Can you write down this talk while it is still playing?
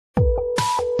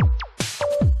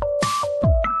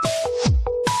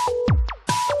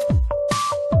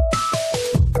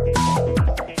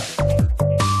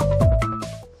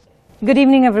Good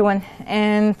evening, everyone,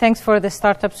 and thanks for the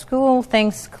Startup School.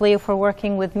 Thanks, Cleo, for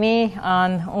working with me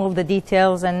on all the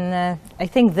details, and I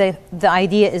think the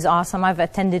idea is awesome. I've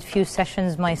attended a few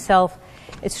sessions myself.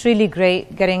 It's really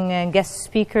great getting guest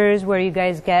speakers where you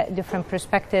guys get different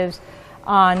perspectives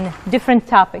on different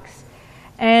topics.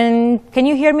 And can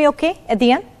you hear me okay at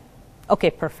the end? Okay,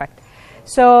 perfect.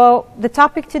 So the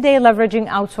topic today, leveraging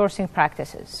outsourcing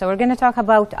practices. So we're going to talk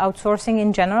about outsourcing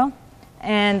in general.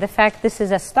 And the fact this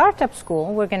is a startup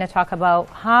school, we're going to talk about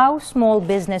how small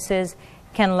businesses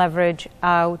can leverage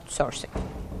outsourcing.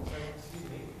 Excuse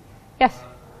me? Yes?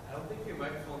 I don't think your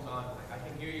microphone's on. I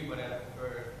can hear you,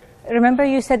 but Remember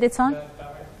you said it's on?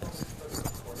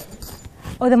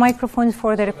 Oh, the microphone is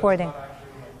for the recording.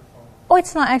 Oh,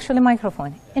 it's not actually a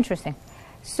microphone. Interesting.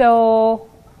 So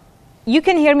you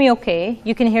can hear me okay.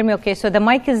 You can hear me okay. So the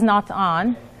mic is not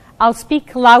on. I'll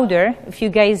speak louder if you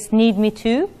guys need me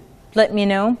to. Let me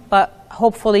know, but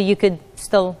hopefully you could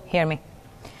still hear me.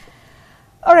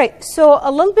 All right, so a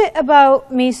little bit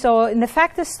about me. So in the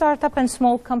fact of startup and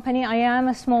small company, I am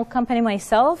a small company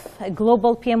myself. A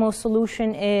global PMO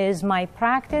solution is my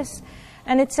practice,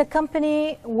 and it's a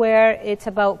company where it's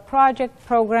about project,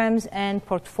 programs, and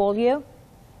portfolio.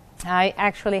 I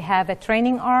actually have a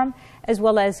training arm as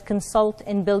well as consult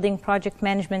in building project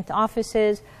management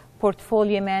offices,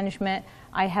 portfolio management.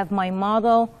 I have my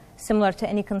model, similar to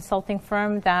any consulting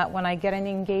firm, that when I get an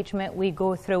engagement, we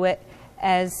go through it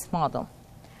as model.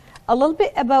 A little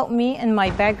bit about me and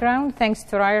my background. Thanks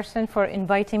to Ryerson for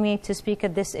inviting me to speak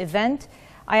at this event.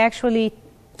 I actually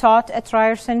taught at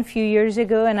Ryerson a few years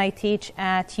ago, and I teach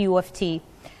at U of T.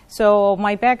 So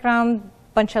my background,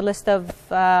 bunch of list of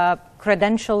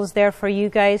credentials there for you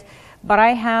guys. But I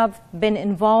have been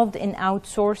involved in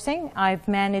outsourcing. I've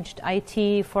managed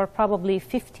IT for probably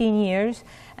 15 years.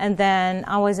 And then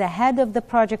I was a head of the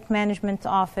project management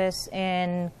office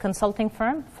in consulting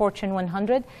firm, Fortune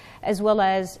 100, as well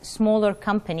as smaller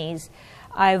companies.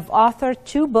 I've authored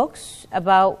 2 books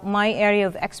about my area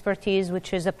of expertise,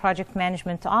 which is a project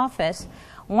management office.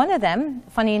 One of them,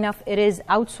 funny enough, it is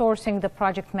outsourcing the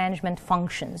project management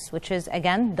functions, which is,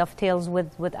 again, dovetails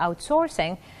with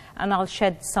outsourcing. And I'll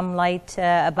shed some light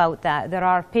about that. There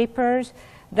are papers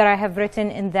that I have written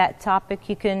in that topic.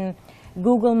 You can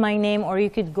Google my name, or you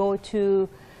could go to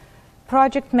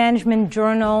Project Management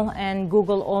Journal and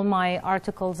Google all my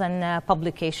articles and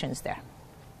publications there.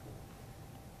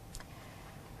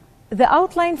 The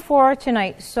outline for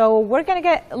tonight. So we're going to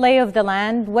get lay of the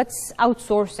land. What's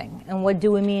outsourcing, and what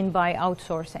do we mean by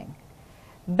outsourcing?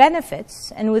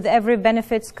 Benefits, and with every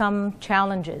benefits come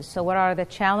challenges. So what are the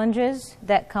challenges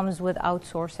that comes with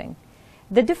outsourcing?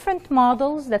 The different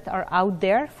models that are out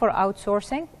there for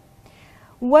outsourcing.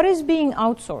 What is being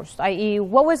outsourced, i.e.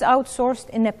 what was outsourced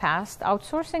in the past?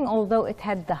 Outsourcing, although it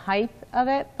had the hype of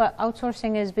it, but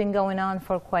outsourcing has been going on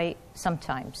for quite some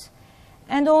times.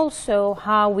 And also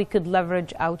how we could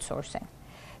leverage outsourcing.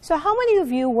 So how many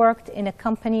of you worked in a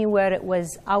company where it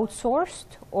was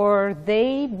outsourced, or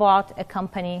they bought a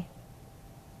company?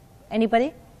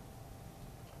 Anybody?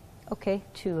 Okay,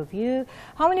 2 of you.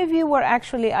 How many of you were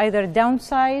actually either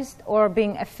downsized or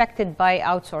being affected by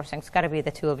outsourcing? It's got to be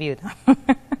the 2 of you.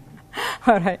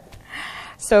 All right.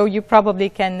 So you probably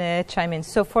can chime in.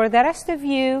 So for the rest of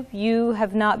you, you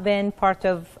have not been part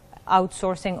of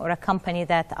outsourcing or a company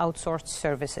that outsourced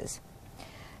services.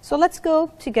 So let's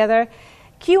go together.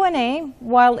 Q&A,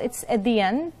 while it's at the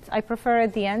end, I prefer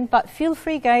at the end, but feel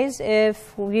free, guys,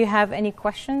 if you have any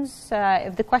questions.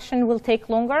 If the question will take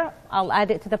longer, I'll add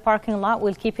it to the parking lot.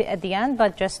 We'll keep it at the end,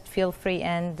 but just feel free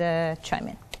and chime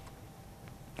in.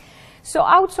 So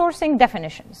outsourcing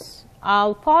definitions.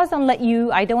 I'll pause and let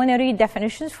you, I don't want to read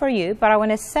definitions for you, but I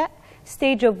want to set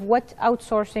stage of what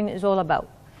outsourcing is all about.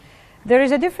 There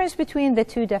is a difference between the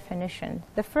 2 definitions.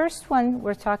 The first one,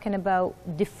 we're talking about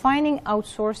defining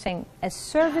outsourcing as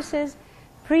services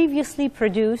previously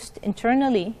produced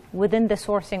internally within the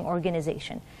sourcing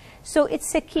organization. So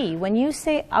it's a key. When you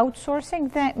say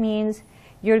outsourcing, that means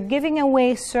you're giving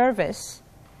away service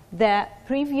that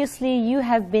previously you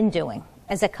have been doing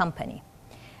as a company.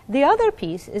 The other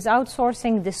piece is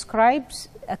outsourcing describes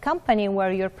a company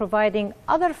where you're providing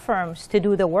other firms to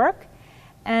do the work,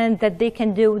 and that they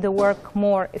can do the work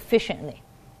more efficiently.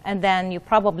 And then you're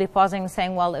probably pausing and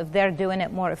saying, well, if they're doing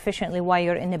it more efficiently, why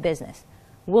you're in the business?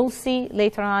 We'll see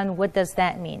later on what does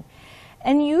that mean.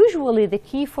 And usually the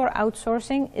key for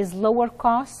outsourcing is lower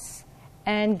costs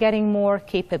and getting more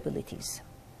capabilities.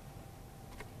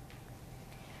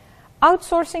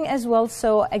 Outsourcing as well,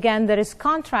 so again, there is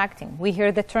contracting. We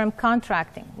hear the term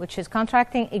contracting, which is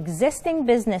contracting existing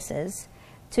businesses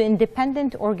to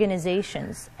independent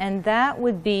organizations, and that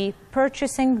would be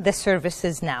purchasing the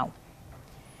services now.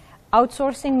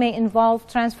 Outsourcing may involve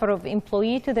transfer of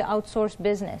employee to the outsourced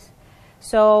business.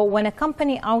 So when a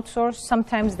company outsources,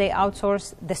 sometimes they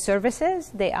outsource the services,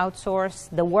 they outsource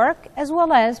the work, as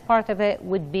well as part of it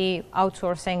would be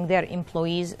outsourcing their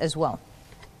employees as well.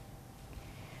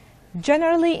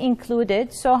 Generally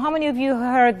included, so how many of you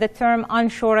heard the term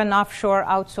onshore and offshore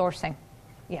outsourcing?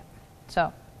 Yeah,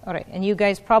 so, all right, and you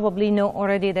guys probably know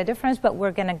already the difference, but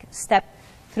we're gonna step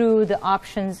through the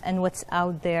options and what's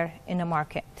out there in the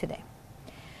market today.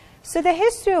 So the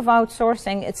history of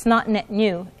outsourcing, it's not net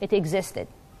new, it existed.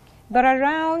 But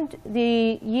around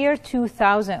the year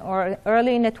 2000 or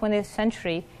early in the 20th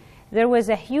century, there was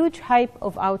a huge hype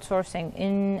of outsourcing.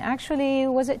 In actually,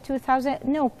 was it 2000?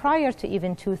 No, prior to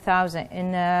even 2000,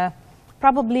 in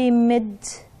probably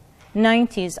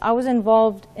mid-90s, I was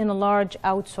involved in a large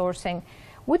outsourcing,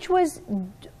 which was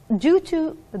due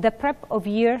to the prep of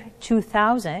year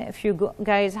 2000. If you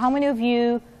guys, how many of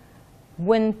you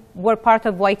were part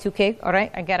of Y2K? All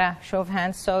right, I get a show of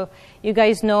hands. So you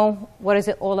guys know what is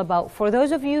it all about. For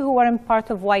those of you who weren't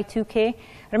part of Y2K,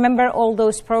 remember all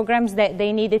those programs that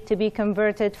they needed to be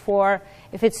converted for,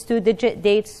 if it's 2-digit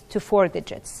dates, to 4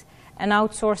 digits. And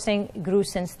outsourcing grew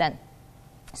since then.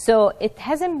 So it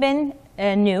hasn't been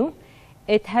new.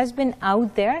 It has been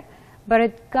out there, but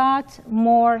it got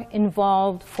more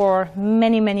involved for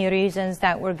many, many reasons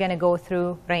that we're going to go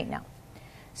through right now.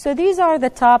 So these are the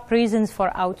top reasons for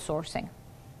outsourcing.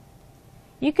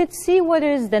 You could see what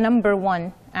is the number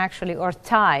one, actually, or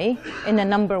tie in the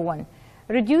number one.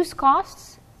 Reduce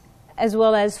costs, as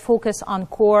well as focus on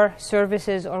core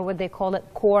services, or what they call it,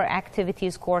 core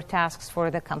activities, core tasks for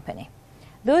the company.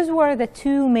 Those were the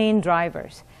two main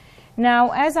drivers.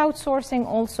 Now, as outsourcing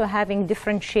also having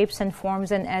different shapes and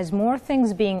forms, and as more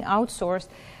things being outsourced,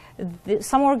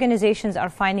 some organizations are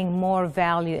finding more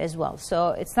value as well. So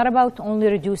it's not about only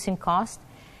reducing cost,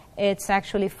 it's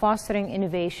actually fostering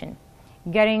innovation,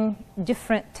 getting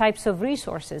different types of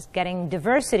resources, getting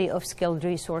diversity of skilled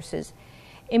resources,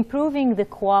 improving the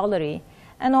quality,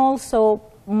 and also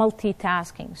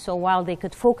multitasking. So while they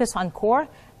could focus on core,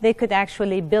 they could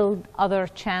actually build other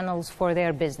channels for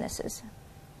their businesses.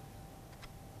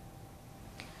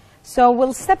 So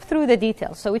we'll step through the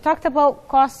details. So we talked about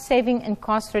cost saving and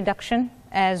cost reduction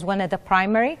as one of the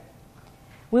primary.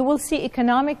 We will see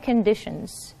economic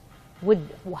conditions, with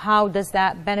how does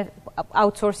that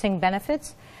outsourcing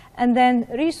benefits, and then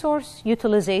resource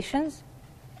utilizations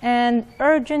and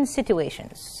urgent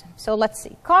situations. So let's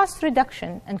see, cost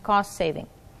reduction and cost saving.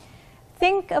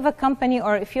 Think of a company,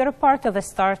 or if you're a part of a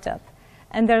startup,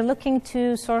 and they're looking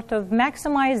to sort of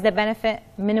maximize the benefit,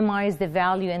 minimize the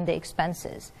value and the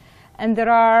expenses. And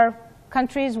there are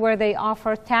countries where they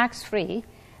offer tax-free.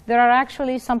 There are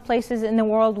actually some places in the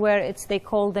world where they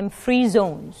call them free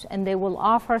zones, and they will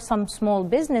offer some small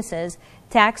businesses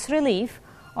tax relief,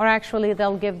 or actually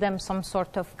they'll give them some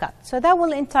sort of cut. So that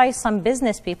will entice some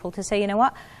business people to say, you know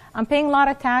what, I'm paying a lot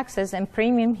of taxes and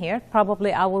premium here.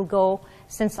 Probably I will go,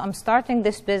 since I'm starting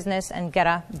this business, and get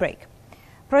a break.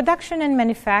 Production and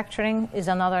manufacturing is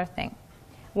another thing,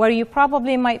 where you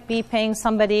probably might be paying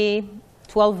somebody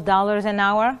 $12 an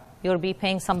hour, you'll be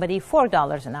paying somebody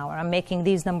 $4 an hour. I'm making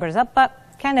these numbers up, but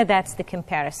kind of that's the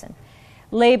comparison.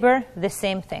 Labor, the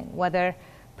same thing. Whether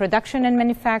production and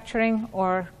manufacturing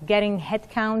or getting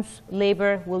headcounts,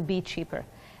 labor will be cheaper.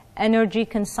 Energy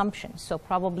consumption, so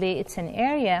probably it's an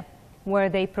area where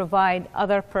they provide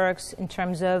other perks in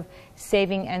terms of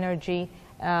saving energy,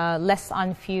 less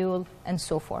on fuel, and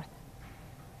so forth.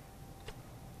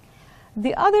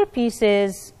 The other piece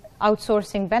is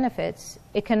outsourcing benefits,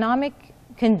 economic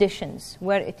conditions,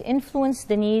 where it influences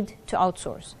the need to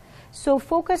outsource. So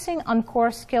focusing on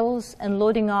core skills and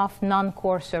loading off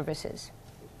non-core services.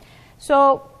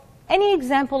 So any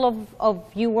example of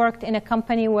you worked in a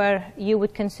company where you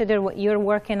would consider what you're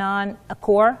working on a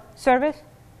core service?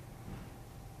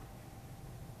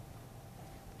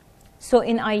 So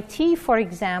in IT, for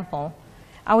example,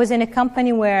 I was in a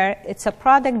company where it's a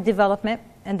product development,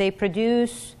 and they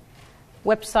produce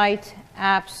website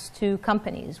apps to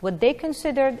companies. What they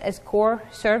considered as core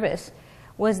service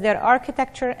was their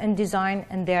architecture and design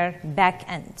and their back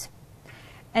end.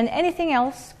 And anything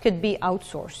else could be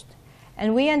outsourced.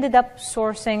 And we ended up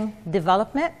outsourcing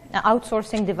development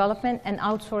and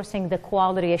outsourcing the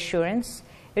quality assurance.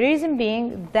 The reason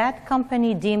being, that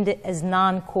company deemed it as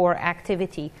non-core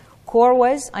activity. Core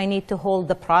was, I need to hold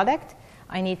the product,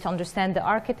 I need to understand the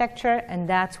architecture, and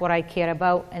that's what I care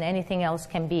about, and anything else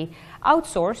can be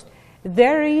outsourced.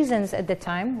 Their reasons at the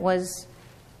time was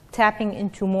tapping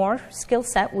into more skill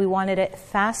set. We wanted it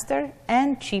faster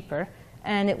and cheaper,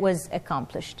 and it was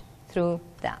accomplished through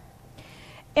that.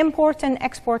 Import and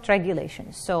export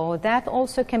regulations. So that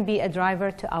also can be a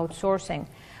driver to outsourcing,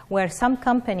 where some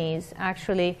companies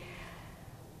actually,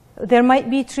 there might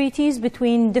be treaties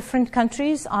between different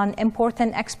countries on import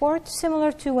and export,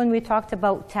 similar to when we talked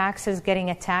about taxes getting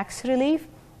a tax relief.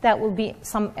 That will be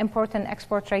some import and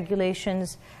export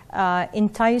regulations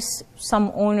entice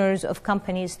some owners of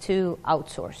companies to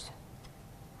outsource.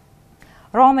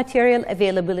 Raw material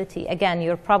availability. Again,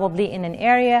 you're probably in an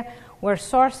area where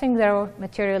sourcing the raw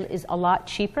material is a lot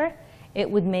cheaper. It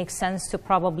would make sense to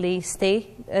probably stay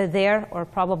there or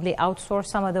probably outsource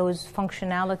some of those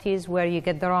functionalities where you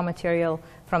get the raw material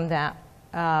from that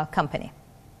company.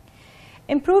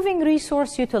 Improving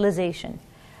resource utilization.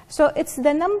 So it's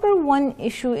the #1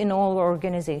 issue in all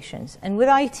organizations. And with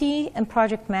IT and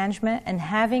project management and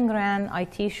having ran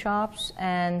IT shops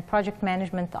and project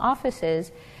management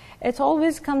offices, it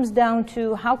always comes down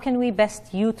to how can we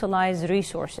best utilize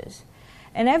resources.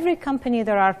 In every company,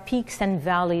 there are peaks and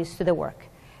valleys to the work.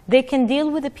 They can deal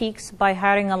with the peaks by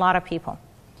hiring a lot of people.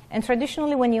 And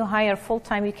traditionally, when you hire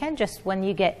full-time, you can't just, when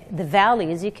you get the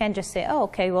valleys, you can't just say, oh,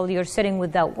 okay, well, you're sitting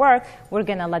without work, we're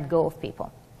going to let go of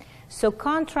people. So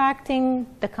contracting,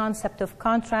 the concept of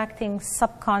contracting,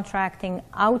 subcontracting,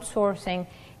 outsourcing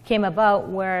came about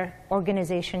where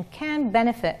organization can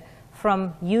benefit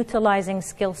from utilizing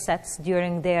skill sets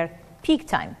during their peak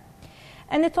time.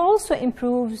 And it also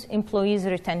improves employees'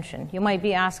 retention. You might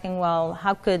be asking, well,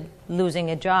 how could losing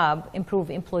a job improve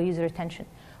employees' retention?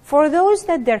 For those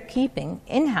that they're keeping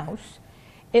in-house,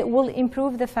 it will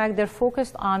improve the fact they're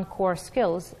focused on core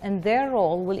skills, and their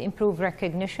role will improve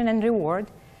recognition and reward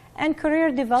and career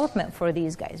development for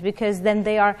these guys, because then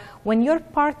they are, when you're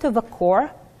part of a core,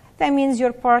 that means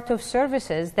you're part of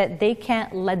services that they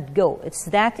can't let go. It's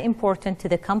that important to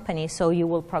the company, so you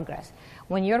will progress.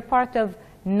 When you're part of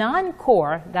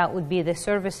non-core, that would be the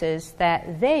services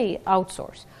that they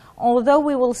outsource. Although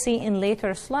we will see in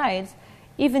later slides,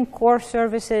 even core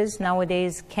services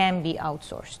nowadays can be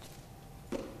outsourced.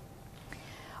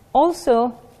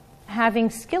 Also, having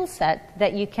skill set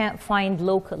that you can't find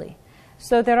locally.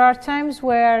 So there are times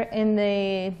where in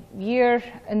the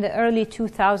early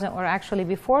 2000s, or actually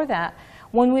before that,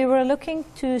 when we were looking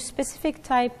to specific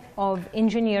type of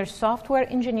engineers, software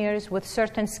engineers with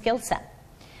certain skill set.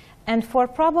 And for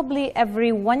probably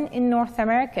every 1 in North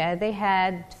America, they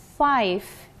had 5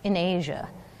 in Asia.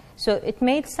 So it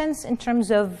made sense in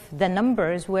terms of the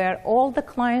numbers where all the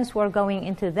clients were going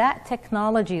into that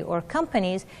technology or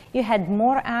companies, you had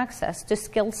more access to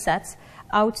skill sets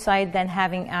outside than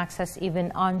having access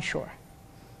even onshore.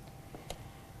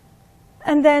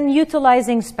 And then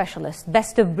utilizing specialists,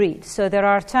 best of breed. So there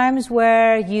are times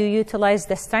where you utilize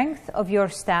the strength of your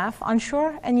staff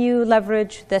onshore and you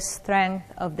leverage the strength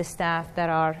of the staff that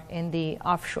are in the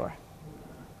offshore.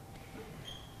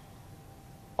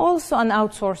 Also on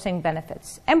outsourcing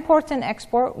benefits. Import and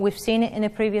export, we've seen it in a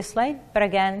previous slide, but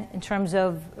again, in terms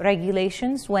of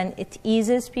regulations, when it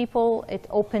eases people, it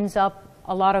opens up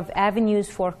a lot of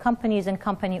avenues for companies and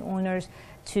company owners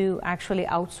to actually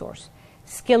outsource.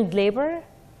 Skilled labor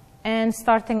and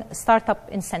startup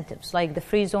incentives, like the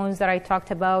free zones that I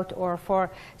talked about, or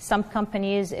for some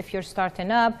companies, if you're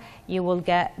starting up, you will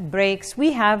get breaks.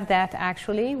 We have that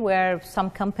actually, where some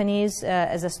companies,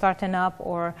 as a starting up,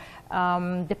 or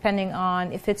depending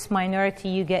on if it's minority,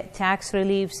 you get tax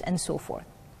reliefs and so forth.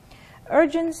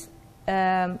 Urgent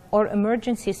or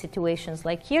emergency situations,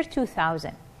 like year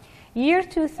 2000. Year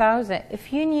 2000,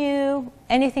 if you knew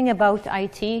anything about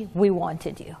IT, we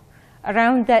wanted you.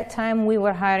 Around that time, we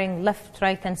were hiring left,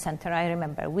 right, and center, I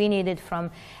remember. We needed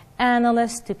from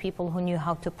analysts to people who knew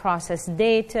how to process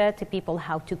data, to people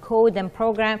how to code and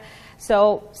program.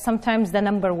 So sometimes the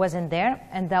number wasn't there,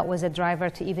 and that was a driver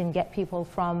to even get people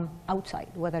from outside,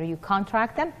 whether you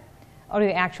contract them or you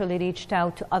actually reached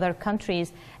out to other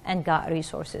countries and got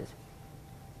resources.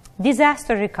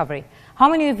 Disaster recovery. How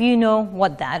many of you know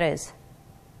what that is?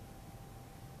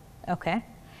 Okay.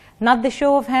 Not the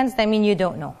show of hands, I mean you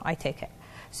don't know, I take it.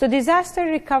 So disaster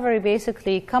recovery,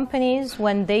 basically, companies,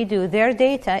 when they do, their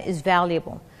data is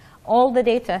valuable. All the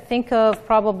data, think of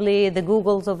probably the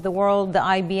Googles of the world, the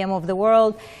IBM of the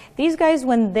world. These guys,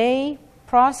 when they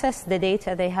process the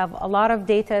data, they have a lot of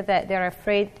data that they're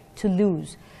afraid to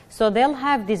lose. So they'll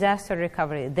have disaster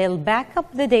recovery. They'll back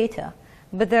up the data,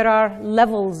 but there are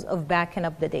levels of backing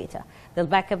up the data. They'll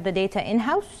back up the data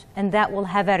in-house, and that will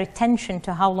have a retention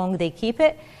to how long they keep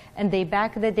it. And they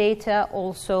back the data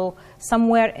also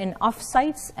somewhere in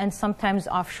off-sites and sometimes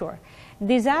offshore.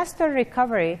 Disaster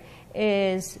recovery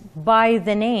is by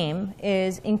the name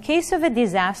is in case of a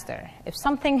disaster, if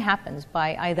something happens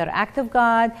by either act of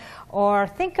God or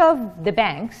think of the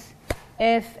banks,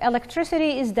 if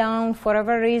electricity is down for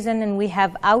whatever reason and we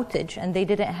have outage and they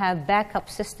didn't have backup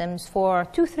systems for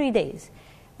 2-3 days,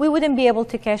 we wouldn't be able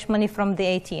to cash money from the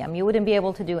ATM. You wouldn't be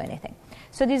able to do anything.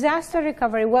 So disaster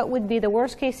recovery, what would be the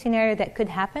worst case scenario that could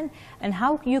happen and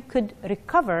how you could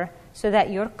recover so that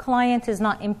your client is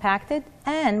not impacted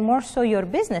and more so your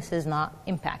business is not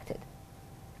impacted.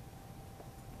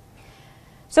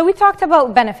 So we talked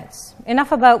about benefits.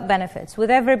 Enough about benefits.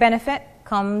 With every benefit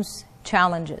comes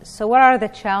challenges. So what are the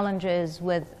challenges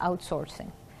with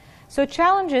outsourcing? So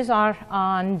challenges are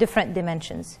on different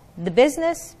dimensions, the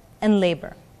business and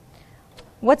labor.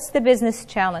 What's the business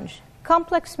challenge?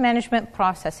 Complex management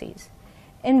processes,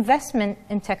 investment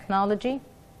in technology,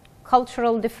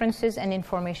 cultural differences, and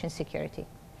information security.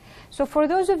 So for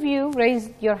those of you, raise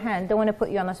your hand. Don't want to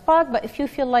put you on the spot, but if you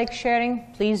feel like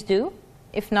sharing, please do.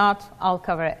 If not, I'll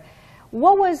cover it.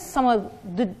 What was some of,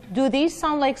 do these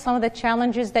sound like some of the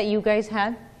challenges that you guys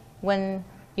had when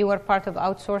you were part of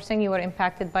outsourcing, you were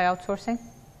impacted by outsourcing?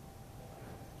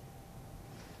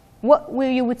 What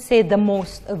will you would say the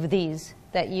most of these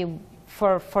that you,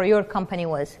 for your company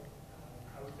was?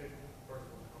 I would say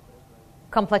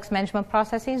Complex management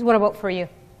processes. What about for you?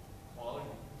 quality.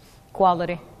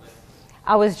 Quality.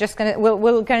 I was just going to,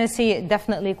 we're going to see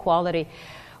definitely quality.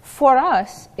 For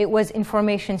us, it was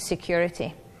information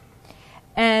security.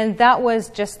 And that was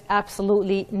just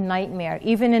absolutely nightmare.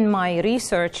 Even in my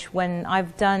research, when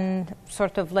I've done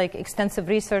sort of like extensive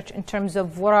research in terms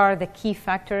of what are the key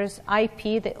factors,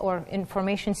 IP or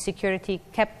information security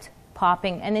kept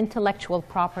popping, and intellectual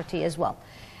property as well.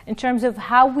 In terms of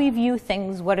how we view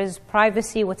things, what is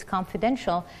privacy, what's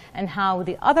confidential, and how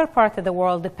the other part of the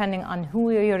world, depending on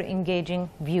who you're engaging,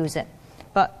 views it.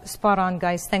 But spot on,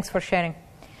 guys. Thanks for sharing.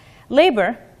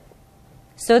 Labor.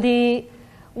 So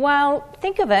well,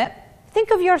 think of it.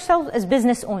 Think of yourself as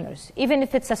business owners, even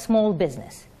if it's a small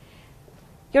business.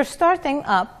 You're starting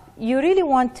up. You really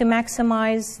want to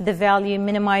maximize the value,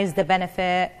 minimize the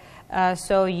benefit.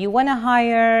 So you want to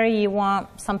hire, you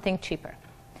want something cheaper.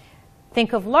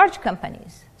 Think of large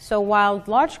companies. So while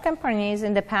large companies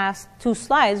in the past 2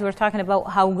 slides were talking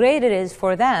about how great it is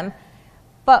for them,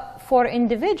 but for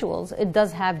individuals, it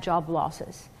does have job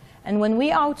losses. And when we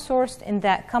outsourced in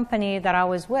that company that I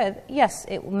was with, yes,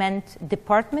 it meant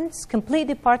departments, complete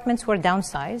departments were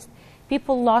downsized.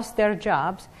 People lost their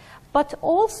jobs, but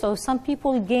also some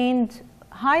people gained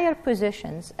higher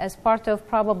positions as part of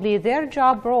probably their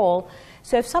job role.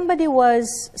 So if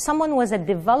someone was a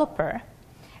developer,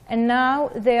 and now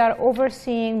they are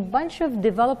overseeing a bunch of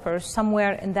developers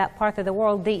somewhere in that part of the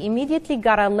world, they immediately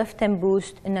got a lift and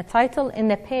boost in the title, in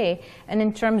the pay, and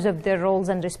in terms of their roles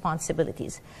and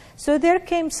responsibilities. So there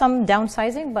came some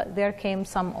downsizing, but there came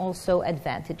some also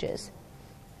advantages.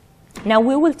 Now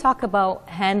we will talk about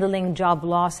handling job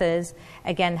losses.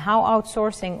 Again, how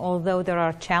outsourcing, although there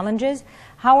are challenges,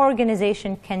 how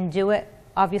organization can do it.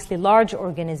 Obviously, large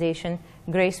organization,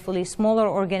 gracefully. Smaller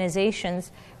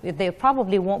organizations, they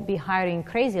probably won't be hiring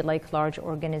crazy like large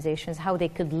organizations, how they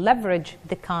could leverage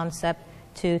the concept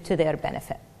to their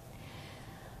benefit.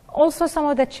 Also, some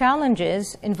of the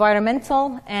challenges,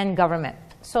 environmental and government.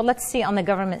 So let's see on the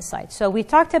government side. So we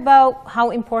talked about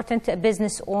how important a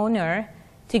business owner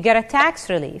to get a tax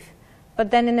relief.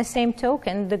 But then in the same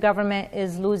token, the government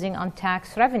is losing on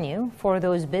tax revenue for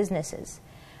those businesses.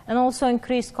 And also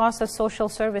increased cost of social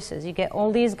services. You get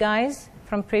all these guys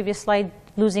from previous slide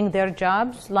losing their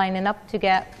jobs, lining up to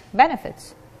get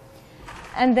benefits.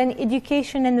 And then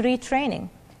education and retraining.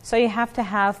 So you have to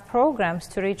have programs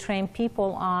to retrain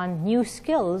people on new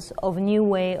skills of new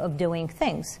way of doing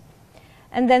things.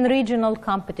 And then regional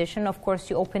competition. Of course,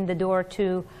 you open the door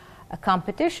to a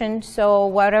competition. So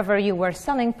whatever you were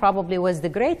selling probably was the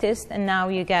greatest, and now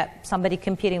you get somebody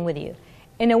competing with you.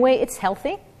 In a way, it's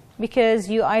healthy, because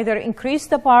you either increase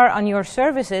the bar on your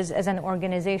services as an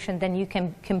organization, then you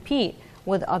can compete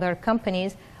with other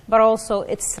companies, but also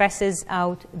it stresses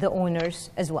out the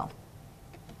owners as well.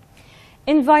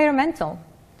 Environmental.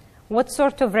 What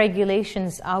sort of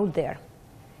regulations out there?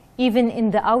 Even in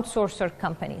the outsourcer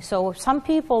company. So some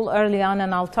people early on,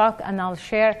 and I'll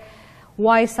share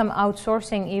why some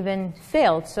outsourcing even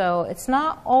failed. So it's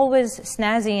not always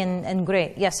snazzy and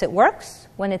great. Yes, it works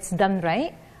when it's done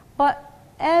right, but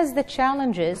as the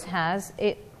challenges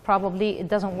it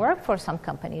doesn't work for some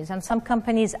companies. And some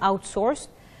companies outsourced,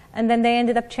 and then they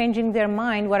ended up changing their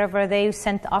mind. Whatever they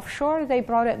sent offshore, they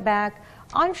brought it back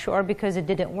onshore because it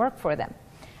didn't work for them.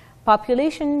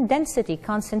 Population density,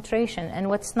 concentration, and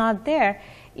what's not there,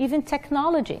 even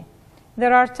technology.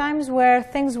 There are times where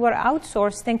things were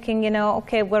outsourced, thinking,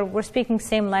 okay, we're speaking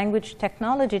same language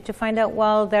technology, to find out,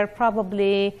 well, they're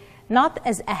probably not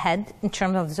as ahead in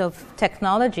terms of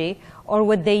technology, or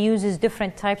what they use is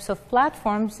different types of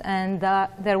platforms, and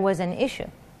there was an issue.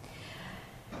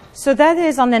 So that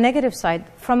is on the negative side.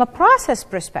 From a process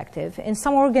perspective, in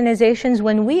some organizations,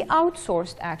 when we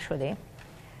outsourced, actually,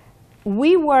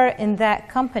 we were in that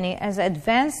company, as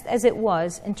advanced as it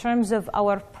was in terms of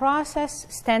our process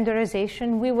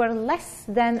standardization, we were less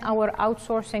than our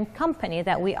outsourcing company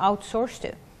that we outsourced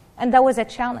to. And that was a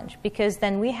challenge, because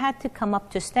then we had to come up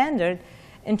to standard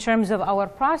in terms of our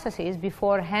processes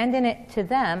before handing it to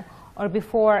them, or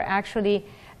before actually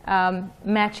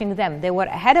matching them. They were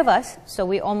ahead of us, so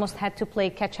we almost had to play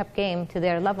catch-up game to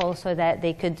their level so that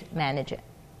they could manage it.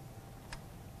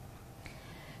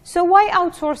 So why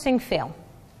outsourcing fail?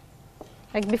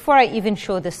 Like, before I even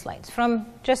show the slides,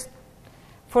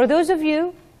 for those of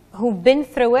you who've been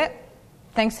through it,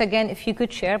 thanks again if you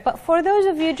could share, but for those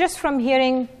of you just from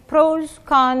hearing pros,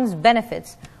 cons,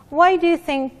 benefits, why do you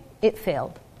think it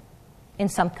failed in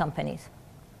some companies?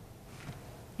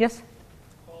 Yes?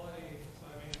 Quality, so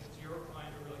I mean, if it's your client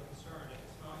you're really concerned, if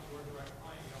it's not your direct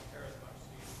client, you don't care as much, so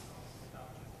you don't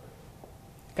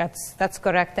establish it. That's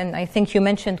correct, and I think you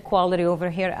mentioned quality over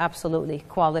here. Absolutely,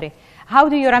 quality. How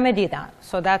do you remedy that?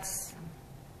 So that's...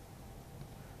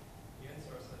 You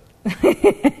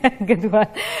insource it. Good one.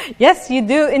 Yes, you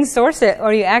do insource it,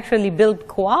 or you actually build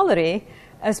quality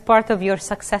as part of your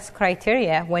success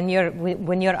criteria when you're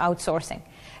outsourcing.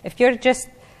 If you're just,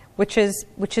 which is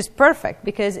perfect,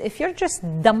 because if you're just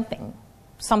dumping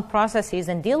some processes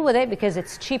and deal with it because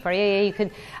it's cheaper. Yeah, you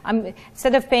could.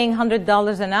 Instead of paying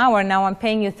 $100 an hour, now I'm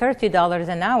paying you $30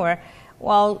 an hour.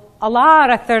 Well, a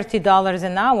lot of $30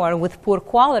 an hour with poor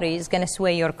quality is going to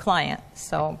sway your client.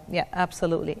 So yeah,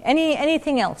 absolutely.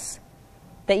 Anything else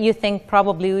that you think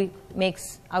probably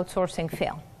makes outsourcing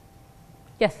fail?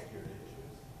 Yes.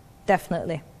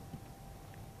 Definitely.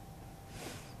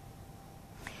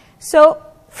 So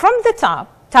from the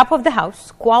top of the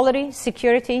house, quality,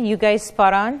 security, you guys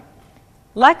spot on.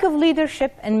 Lack of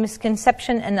leadership and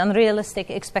misconception and unrealistic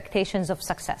expectations of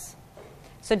success.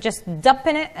 So just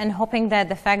dumping it and hoping that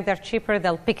the fact they're cheaper,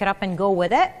 they'll pick it up and go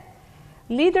with it.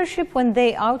 Leadership when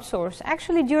they outsource,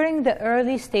 actually during the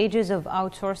early stages of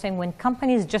outsourcing, when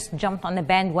companies just jumped on the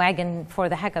bandwagon for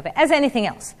the heck of it, as anything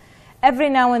else. Every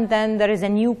now and then there is a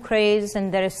new craze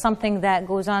and there is something that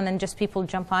goes on and just people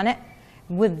jump on it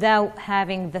without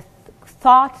having the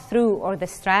thought through or the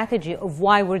strategy of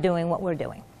why we're doing what we're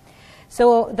doing.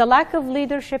 So the lack of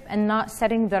leadership and not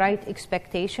setting the right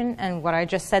expectation, and what I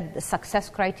just said, the success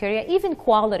criteria, even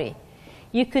quality.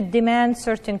 You could demand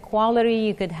certain quality,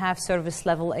 you could have service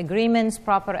level agreements,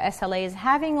 proper SLAs.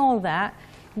 Having all that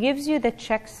gives you the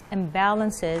checks and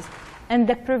balances and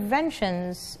the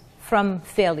preventions from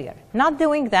failure. Not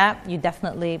doing that, you're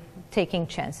definitely taking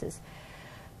chances.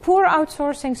 Poor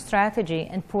outsourcing strategy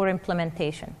and poor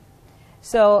implementation.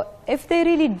 So if they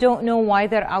really don't know why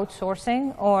they're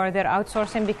outsourcing, or they're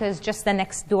outsourcing because just the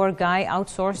next door guy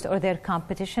outsourced or their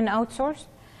competition outsourced,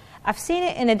 I've seen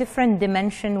it in a different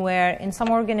dimension where in some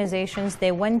organizations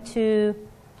they went to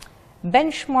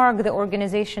benchmark the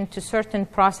organization to certain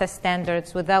process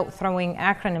standards without throwing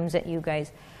acronyms at you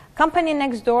guys. Company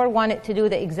next door wanted to do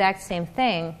the exact same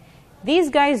thing.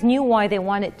 These guys knew why they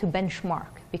wanted to benchmark,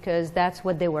 because that's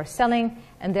what they were selling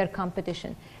and their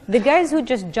competition. The guys who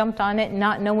just jumped on it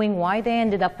not knowing why, they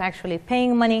ended up actually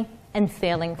paying money and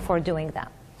failing for doing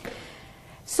that.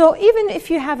 So even if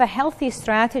you have a healthy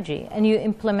strategy and you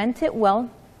implement it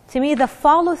well, to me the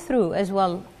follow-through as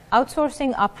well,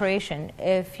 outsourcing operation,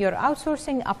 if your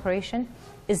outsourcing operation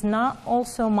is not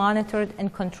also monitored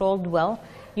and controlled well,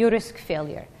 you risk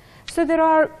failure. So there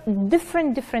are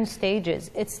different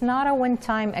stages. It's not a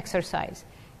one-time exercise.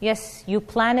 Yes, you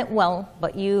plan it well,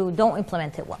 but you don't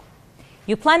implement it well.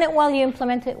 You plan it well, you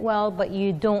implement it well, but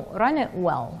you don't run it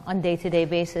well on a day-to-day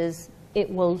basis, it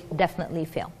will definitely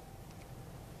fail.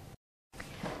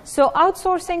 So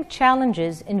outsourcing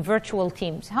challenges in virtual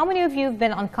teams. How many of you have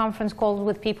been on conference calls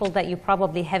with people that you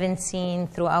probably haven't seen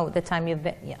throughout the time you've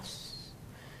been? Yes.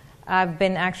 I've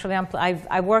been actually,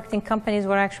 I've worked in companies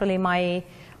where actually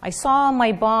I saw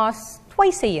my boss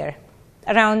twice a year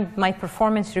around my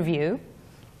performance review.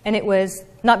 And it was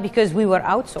not because we were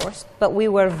outsourced, but we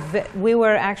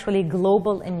were actually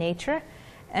global in nature.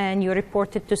 And you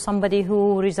reported to somebody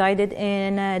who resided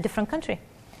in a different country.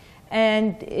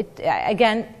 And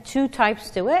again, two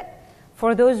types to it.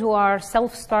 For those who are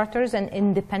self-starters and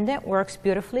independent, works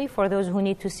beautifully. For those who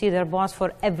need to see their boss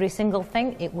for every single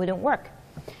thing, it wouldn't work.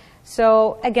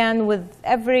 So again, with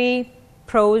every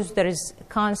pros, there is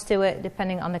cons to it,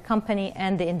 depending on the company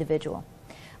and the individual.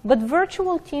 But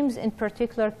virtual teams in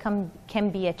particular can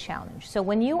be a challenge. So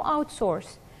when you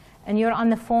outsource and you're on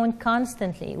the phone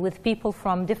constantly with people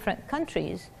from different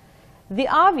countries, the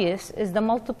obvious is the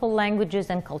multiple languages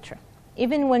and culture.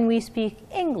 Even when we speak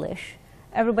English,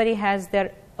 everybody has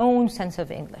their own sense of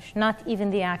English, not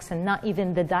even the accent, not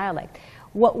even the dialect.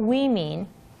 What we mean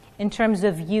in terms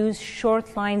of use,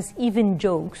 short lines, even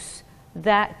jokes,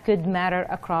 that could matter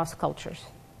across cultures.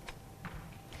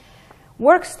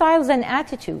 Work styles and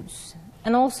attitudes,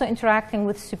 and also interacting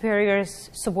with superiors,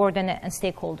 subordinate, and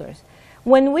stakeholders.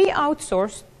 When we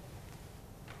outsource,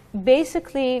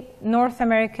 basically, North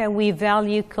America, we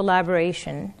value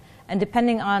collaboration. And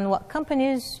depending on what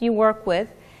companies you work with,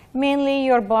 mainly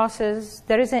your bosses,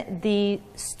 there isn't the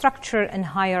structure and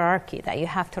hierarchy that you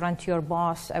have to run to your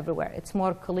boss everywhere. It's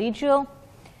more collegial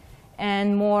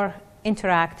and more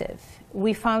interactive.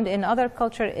 We found in other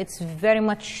culture, it's very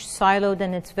much siloed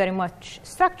and it's very much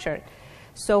structured.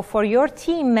 So for your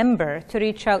team member to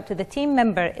reach out to the team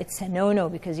member, it's a no-no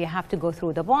because you have to go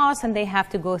through the boss and they have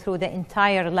to go through the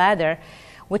entire ladder,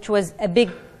 which was a big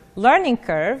learning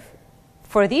curve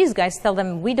for these guys. Tell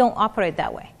them, we don't operate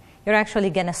that way. You're actually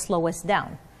going to slow us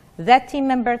down. That team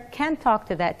member can talk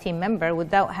to that team member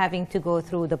without having to go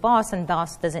through the boss, and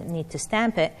boss doesn't need to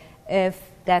stamp it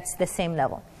if that's the same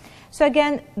level. So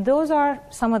again, those are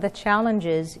some of the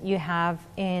challenges you have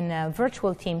in a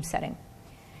virtual team setting.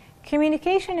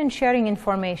 Communication and sharing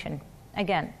information.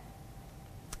 Again,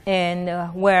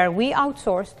 where we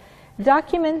outsourced,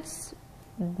 documents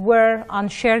were on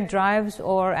shared drives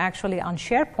or actually on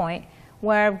SharePoint,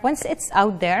 where once it's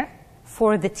out there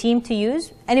for the team to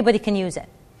use, anybody can use it.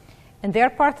 In their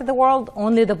part of the world,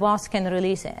 only the boss can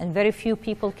release it, and very few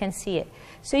people can see it.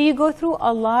 So you go through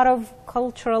a lot of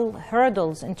cultural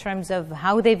hurdles in terms of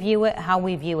how they view it, how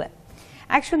we view it.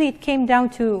 Actually, it came down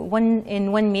to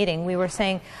in one meeting, we were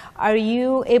saying, are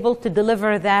you able to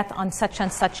deliver that on such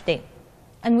and such date?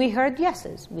 And we heard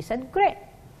yeses. We said, great.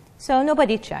 So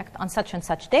nobody checked on such and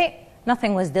such date.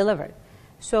 Nothing was delivered.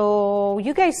 So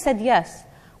you guys said yes.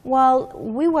 Well,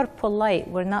 we were polite.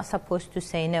 We're not supposed to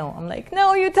say no. I'm like,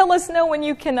 no, you tell us no when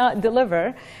you cannot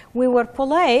deliver. We were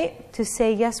polite to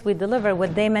say, yes, we deliver.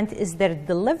 What they meant is they're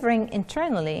delivering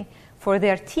internally for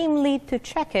their team lead to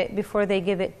check it before they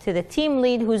give it to the team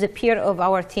lead who's a peer of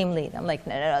our team lead. I'm like,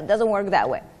 no, it doesn't work that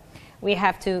way. We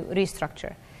have to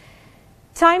restructure.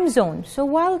 Time zone. So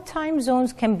while time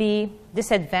zones can be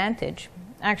disadvantage,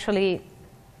 actually,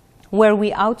 where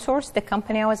we outsourced the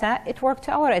company I was at, it worked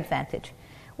to our advantage.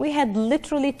 We had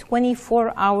literally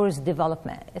 24 hours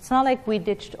development. It's not like we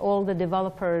ditched all the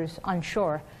developers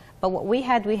onshore. But what we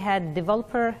had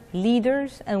developer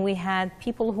leaders, and we had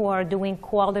people who are doing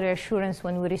quality assurance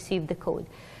when we receive the code.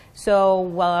 So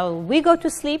while we go to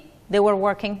sleep, they were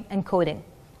working and coding.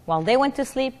 While they went to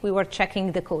sleep, we were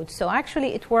checking the code. So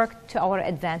actually, it worked to our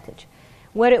advantage.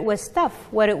 Where it was tough,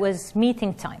 where it was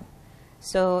meeting time.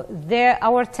 So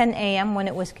our 10 a.m. when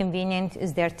it was convenient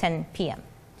is their 10 p.m.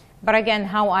 But again,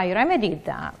 how I remedied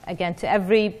that, again, to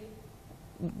every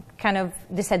kind of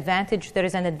disadvantage, there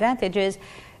is an advantage is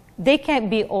they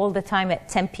can't be all the time at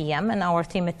 10 p.m. and our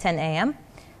team at 10 a.m.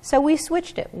 So we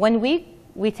switched it. 1 week,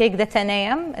 we take the 10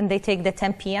 a.m. and they take the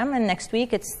 10 p.m. and next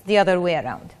week it's the other way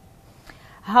around.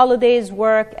 Holidays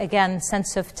work, again,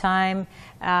 sense of time,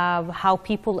 how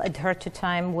people adhere to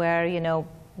time where,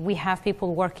 we have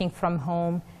people working from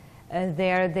home.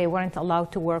 There, they weren't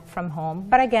allowed to work from home.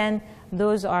 But again,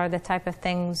 those are the type of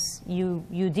things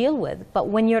you deal with. But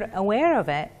when you're aware of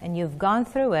it and you've gone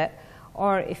through it,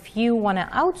 or if you want to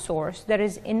outsource, there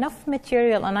is enough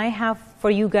material, and I have for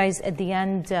you guys at the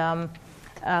end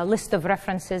a list of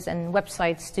references and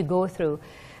websites to go through.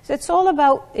 So it's all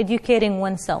about educating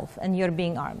oneself, and you're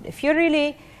being armed. If you're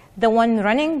really the one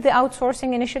running the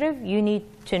outsourcing initiative, you need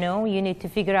to know, you need to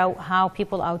figure out how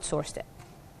people outsourced it.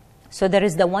 So there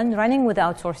is the one running with the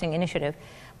outsourcing initiative,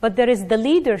 but there is the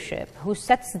leadership who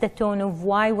sets the tone of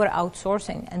why we're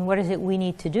outsourcing and what is it we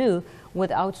need to do with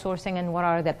outsourcing and what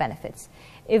are the benefits.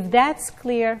 If that's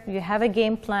clear, you have a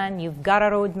game plan, you've got a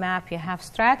roadmap, you have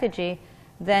strategy,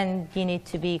 then you need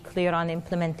to be clear on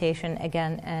implementation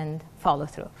again and follow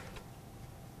through.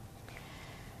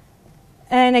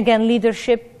 And again,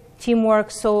 leadership, teamwork,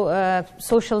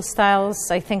 social styles,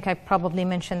 I think I probably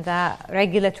mentioned that,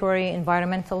 regulatory,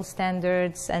 environmental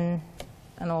standards, and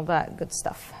all that good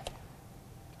stuff.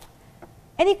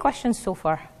 Any questions so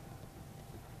far?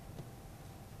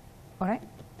 All right.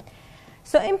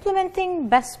 So implementing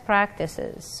best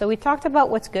practices. So we talked about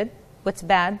what's good, what's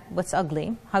bad, what's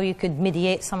ugly, how you could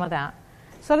mediate some of that.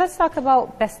 So let's talk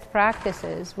about best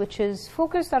practices, which is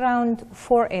focused around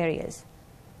 4 areas.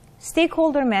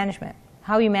 Stakeholder management,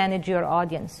 how you manage your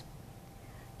audience.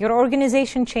 Your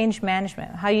organization change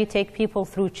management, how you take people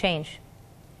through change.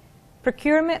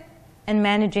 Procurement and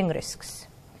managing risks,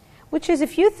 which is,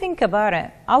 if you think about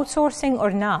it, outsourcing or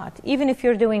not, even if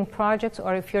you're doing projects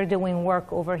or if you're doing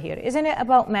work over here, isn't it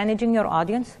about managing your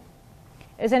audience?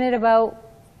 Isn't it about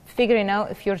figuring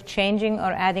out if you're changing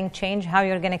or adding change, how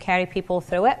you're going to carry people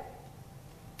through it?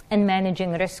 And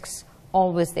managing risks,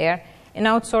 always there. In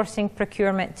outsourcing,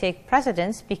 procurement take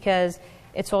precedence because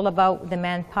it's all about the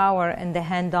manpower and the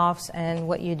handoffs and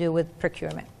what you do with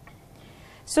procurement.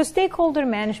 So stakeholder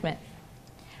management.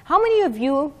 How many of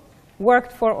you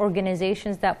worked for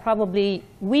organizations that probably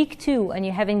week 2 and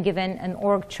you haven't given an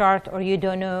org chart or you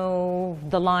don't know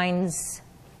the lines?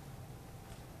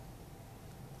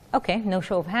 Okay, no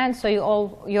show of hands. So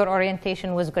your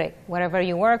orientation was great. Wherever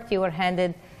you worked, you were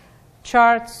handed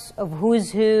charts of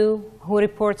who's who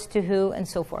reports to who, and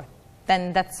so forth.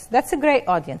 Then that's a great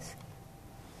audience.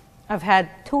 I've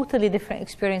had totally different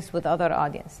experience with other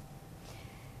audience.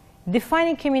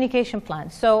 Defining communication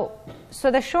plans. So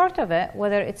the short of it,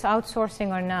 whether it's outsourcing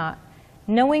or not,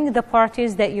 knowing the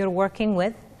parties that you're working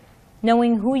with,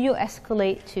 knowing who you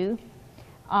escalate to,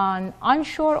 on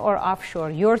onshore or offshore,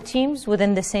 your teams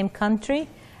within the same country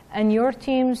and your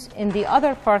teams in the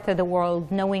other part of the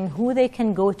world, knowing who they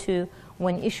can go to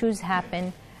when issues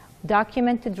happen,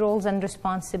 documented roles and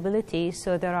responsibilities,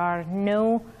 so there are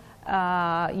no,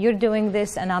 you're doing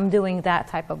this and I'm doing that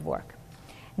type of work.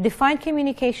 Define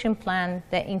communication plan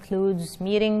that includes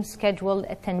meetings, scheduled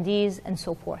attendees, and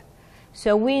so forth.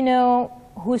 So we know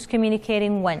who's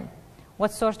communicating when,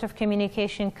 what sort of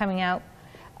communication coming out.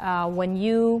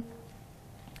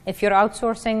 If you're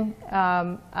outsourcing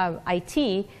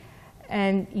IT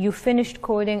and you finished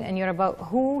coding and you're about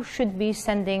who should be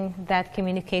sending that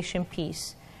communication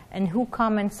piece and who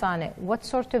comments on it, what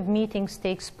sort of meetings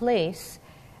takes place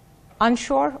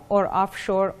onshore or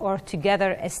offshore or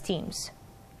together as teams.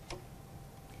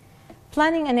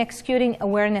 Planning and executing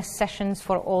awareness sessions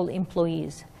for all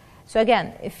employees. So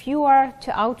again, if you are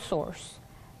to outsource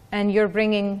and you're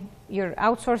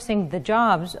outsourcing the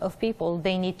jobs of people,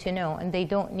 they need to know. And they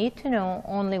don't need to know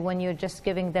only when you're just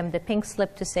giving them the pink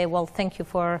slip to say, well, thank you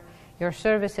for your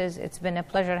services. It's been a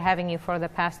pleasure having you for the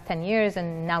past 10 years,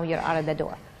 and now you're out of the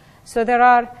door. So there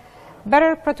are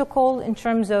better protocol in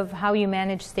terms of how you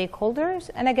manage stakeholders.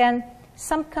 And again,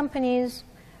 some companies,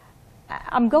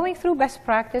 I'm going through best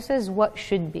practices, what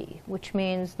should be, which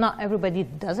means not everybody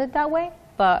does it that way,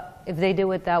 but if they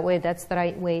do it that way, that's the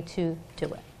right way to do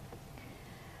it.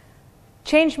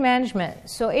 Change management.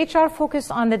 So HR focused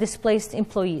on the displaced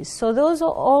employees. So those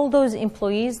are all those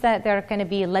employees that they're going to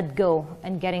be let go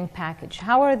and getting packaged.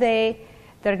 How are they?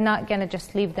 They're not going to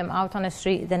just leave them out on the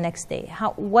street the next day.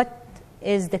 What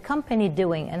is the company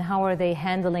doing and how are they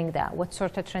handling that? What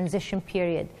sort of transition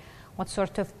period? What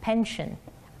sort of pension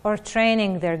or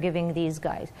training they're giving these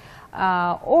guys?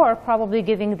 Or probably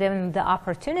giving them the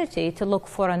opportunity to look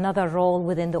for another role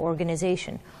within the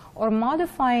organization, or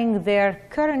modifying their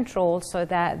current role so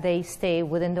that they stay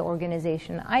within the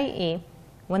organization, i.e.,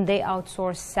 when they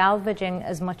outsource, salvaging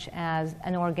as much as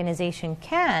an organization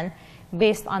can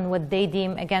based on what they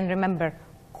deem, again, remember,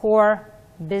 core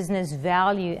business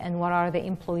value and what are the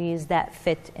employees that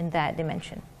fit in that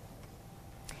dimension.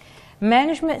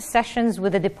 Management sessions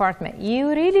with the department. You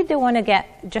really don't want to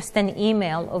get just an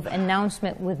email of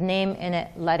announcement with name in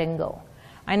it, letting go.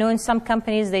 I know in some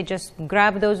companies they just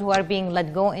grab those who are being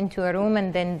let go into a room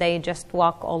and then they just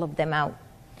walk all of them out.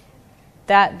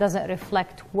 That doesn't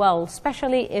reflect well,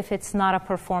 especially if it's not a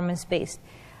performance-based.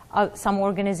 Some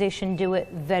organizations do it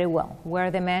very well, where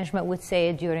the management would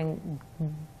say due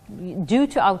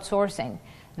to outsourcing,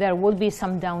 there will be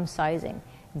some downsizing.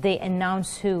 They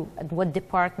announce who, at what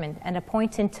department, and at a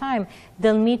point in time,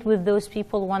 they'll meet with those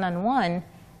people one-on-one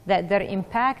that they're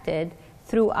impacted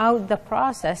throughout the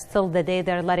process till the day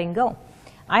they're letting go.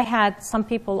 I had some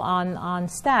people on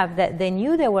staff that they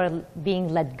knew they were being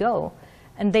let go,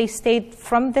 and they stayed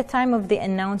from the time of the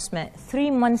announcement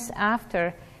 3 months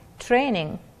after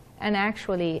training and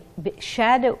actually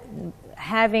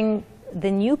having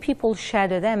the new people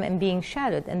shadow them and being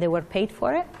shadowed, and they were paid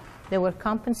for it. They were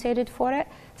compensated for it.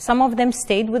 Some of them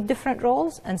stayed with different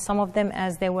roles, and some of them,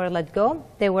 as they were let go,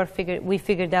 we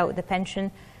figured out the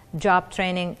pension, job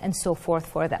training, and so forth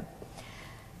for them.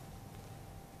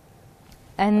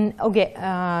 And okay,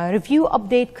 review,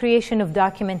 update, creation of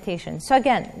documentation. So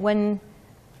again, when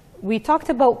we talked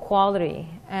about quality,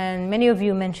 and many of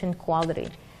you mentioned quality,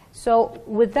 So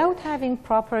without having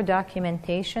proper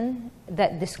documentation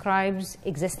that describes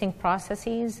existing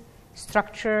processes,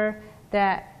 structure,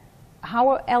 that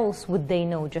how else would they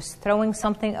know? Just throwing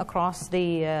something across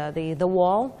the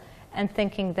wall and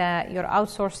thinking that your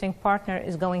outsourcing partner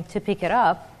is going to pick it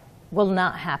up will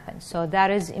not happen. So that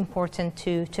is important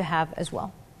to have as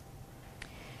well.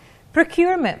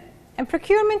 Procurement. And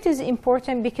procurement is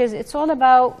important because it's all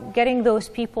about getting those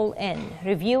people in,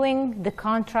 reviewing the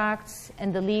contracts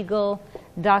and the legal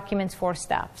documents for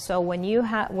staff. So when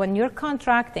you're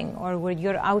contracting or when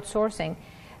you're outsourcing,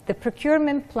 the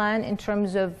procurement plan in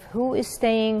terms of who is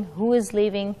staying, who is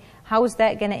leaving, how is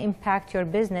that going to impact your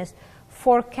business,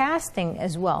 forecasting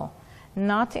as well.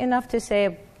 Not enough to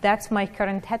say, that's my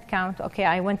current headcount. Okay,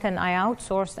 I went and I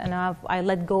outsourced and I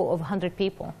let go of 100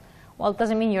 people. Well, it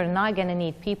doesn't mean you're not going to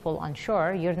need people on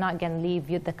shore. You're not going to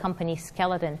leave the company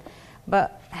skeleton.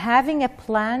 But having a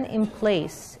plan in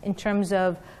place in terms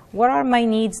of what are my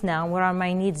needs now, what are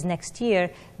my needs next year,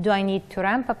 do I need to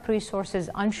ramp up resources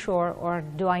onshore or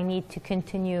do I need to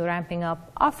continue ramping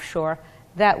up offshore,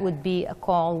 that would be a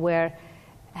call where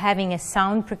having a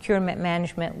sound procurement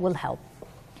management will help.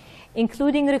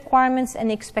 Including requirements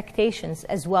and expectations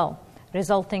as well,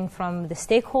 resulting from the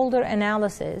stakeholder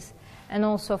analysis and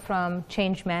also from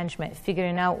change management,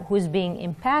 figuring out who's being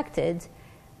impacted,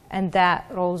 and that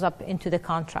rolls up into the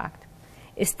contract.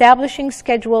 Establishing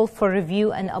schedule for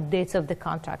review and updates of the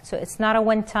contract. So it's not a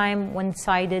one-time,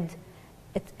 one-sided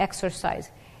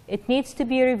exercise. It needs to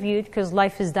be reviewed because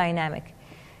life is dynamic.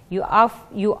 You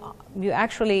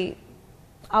actually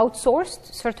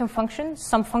outsourced certain functions.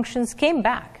 Some functions came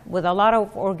back with a lot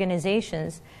of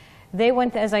organizations. They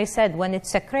went, as I said, when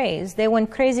it's a craze, they went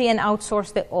crazy and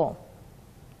outsourced it all.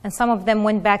 And some of them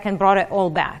went back and brought it all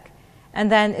back.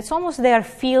 And then it's almost they are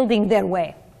fielding their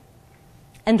way.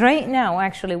 And right now,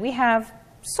 actually, we have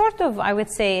sort of, I would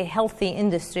say, healthy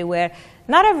industry where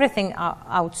not everything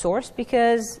outsourced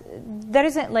because there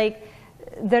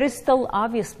is still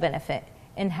obvious benefit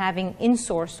in having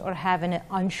in-source or having it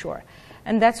onshore.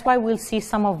 And that's why we'll see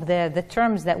some of the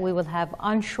terms that we will have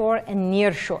onshore and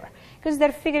nearshore, because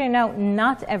they're figuring out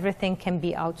not everything can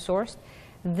be outsourced.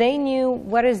 They knew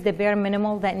what is the bare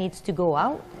minimal that needs to go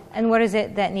out and what is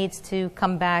it that needs to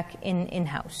come back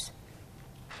in-house.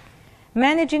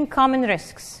 Managing common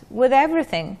risks. With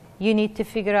everything, you need to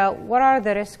figure out what are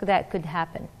the risks that could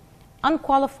happen.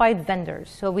 Unqualified vendors.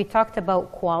 So we talked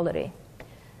about quality.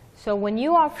 So when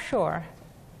you offshore,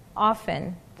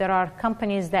 often there are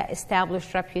companies that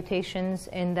establish reputations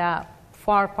in that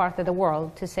far part of the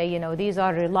world to say, you know, these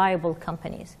are reliable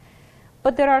companies.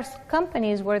 But there are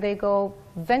companies where they go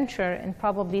venture in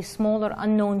probably smaller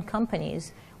unknown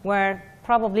companies where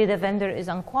probably the vendor is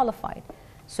unqualified.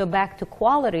 So back to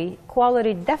quality,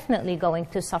 quality definitely going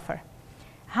to suffer.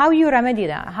 How you remedy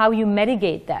that, how you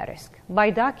mitigate that risk?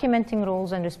 By documenting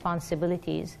roles and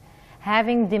responsibilities,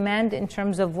 having demand in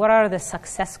terms of what are the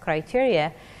success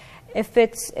criteria.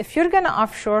 If you're going to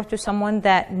offshore to someone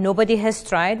that nobody has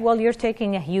tried, well, you're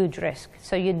taking a huge risk.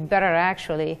 So you'd better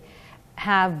actually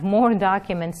have more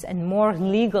documents and more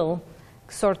legal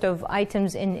sort of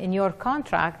items in your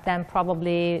contract than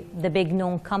probably the big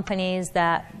known companies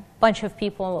that bunch of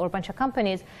people or bunch of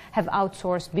companies have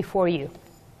outsourced before you.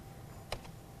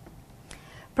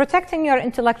 Protecting your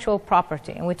intellectual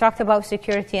property. And we talked about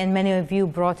security and many of you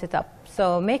brought it up.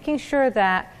 So making sure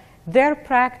that their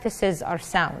practices are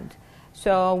sound.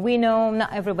 So we know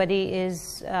not everybody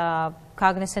is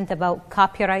cognizant about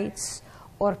copyrights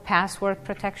or password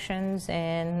protections.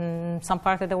 In some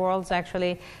part of the world,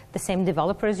 actually, the same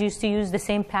developers used to use the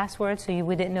same password, so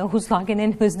we didn't know who's logging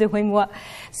in, who's doing what.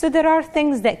 So there are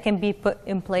things that can be put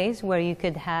in place where you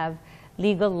could have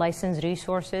legal license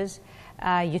resources.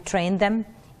 You train them.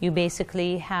 You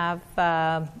basically have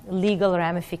legal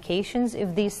ramifications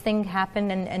if these things happen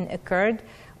and occurred,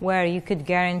 where you could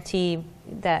guarantee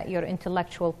that your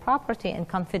intellectual property and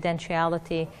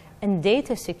confidentiality and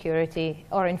data security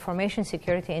or information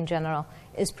security in general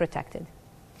is protected.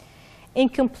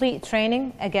 Incomplete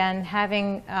training, again,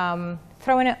 having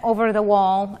throwing it over the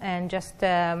wall and just,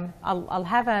 I'll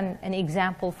have an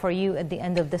example for you at the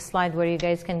end of the slide where you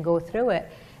guys can go through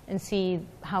it and see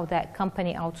how that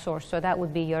company outsourced. So that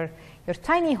would be your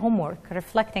tiny homework,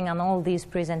 reflecting on all these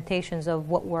presentations of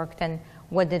what worked and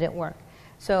what didn't work.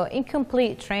 So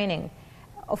incomplete training,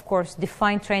 of course,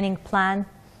 define training plan.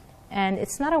 And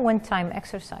it's not a one-time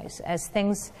exercise. As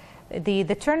things, the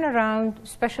turnaround,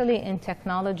 especially in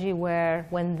technology, where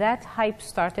when that hype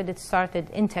started, it started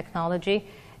in technology,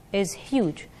 is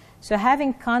huge. So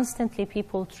having constantly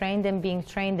people trained and being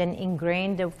trained and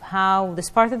ingrained of how this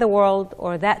part of the world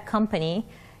or that company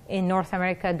in North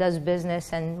America does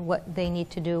business and what they need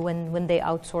to do when they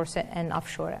outsource it and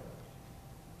offshore it.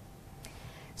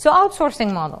 So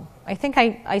outsourcing model. I think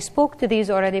I spoke to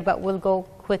these already, but we'll go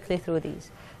quickly through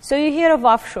these. So you hear of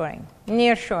offshoring,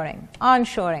 nearshoring,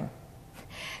 onshoring.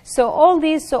 So all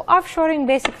these, so offshoring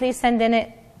basically sending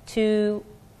it to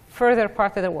further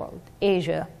part of the world,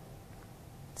 Asia,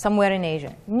 somewhere in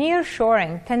Asia.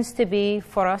 Nearshoring tends to be,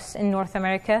 for us in North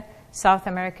America, South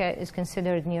America is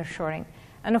considered nearshoring.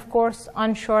 And of course,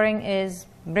 onshoring is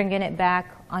bringing it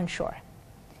back onshore.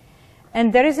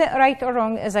 And there isn't right or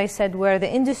wrong, as I said, where the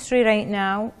industry right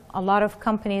now, a lot of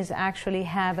companies actually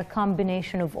have a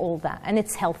combination of all that, and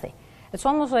it's healthy. It's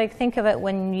almost like, think of it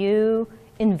when you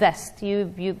invest.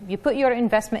 You put your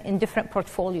investment in different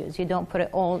portfolios. You don't put it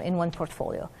all in one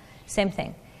portfolio. Same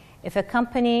thing. If a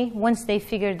company, once they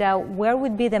figured out where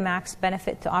would be the max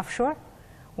benefit to offshore,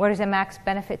 where is the max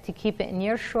benefit to keep it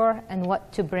near shore, and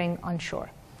what to bring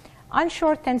onshore.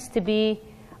 Onshore tends to be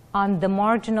on the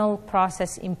marginal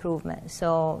process improvement.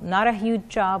 So not a huge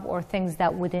job or things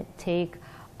that wouldn't take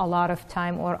a lot of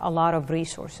time or a lot of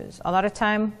resources. A lot of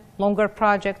time, longer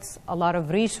projects, a lot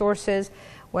of resources,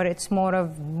 where it's more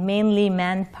of mainly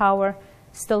manpower.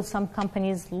 Still some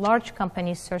companies, large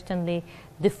companies certainly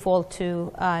default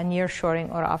to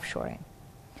nearshoring or offshoring.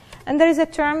 And there is a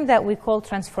term that we call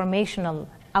transformational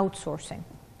outsourcing.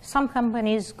 Some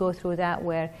companies go through that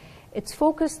where it's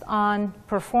focused on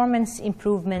performance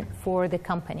improvement for the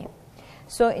company.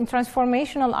 So in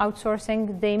transformational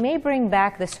outsourcing, they may bring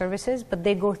back the services, but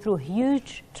they go through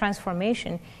huge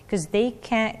transformation because they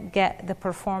can't get the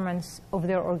performance of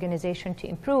their organization to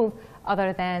improve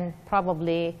other than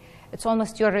probably, it's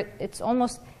almost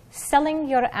selling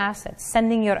your assets,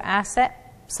 sending your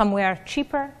asset somewhere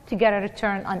cheaper to get a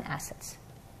return on assets.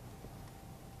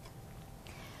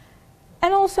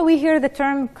 And also we hear the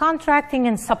term contracting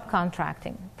and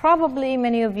subcontracting. Probably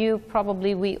many of you,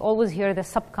 we always hear the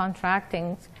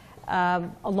subcontracting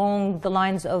along the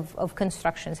lines of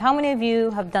constructions. How many of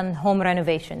you have done home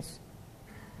renovations?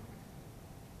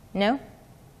 No?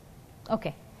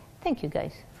 Okay. Thank you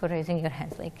guys for raising your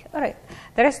hands. All right.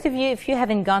 The rest of you, if you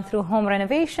haven't gone through home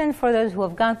renovation, for those who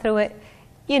have gone through it,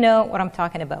 you know what I'm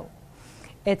talking about.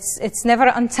 It's never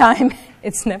on time.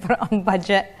 It's never on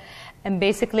budget. And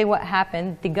basically what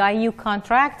happened, the guy you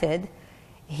contracted,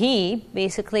 he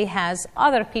basically has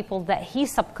other people that he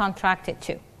subcontracted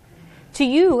to. To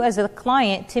you as a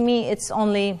client, to me, it's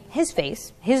only his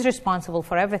face. He's responsible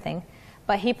for everything.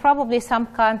 But he probably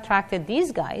subcontracted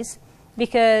these guys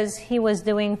because he was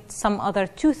doing some other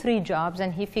 2-3 jobs,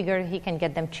 and he figured he can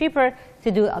get them cheaper to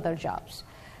do other jobs.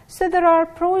 So there are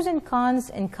pros and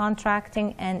cons in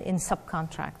contracting and in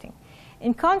subcontracting.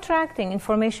 In contracting,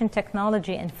 information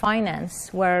technology and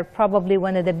finance were probably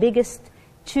one of the biggest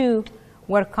two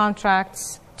where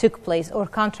contracts took place or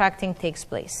contracting takes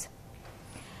place.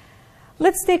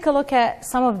 Let's take a look at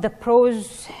some of the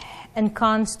pros and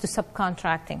cons to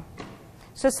subcontracting.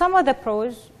 So some of the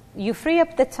pros, you free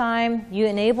up the time, you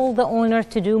enable the owner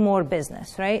to do more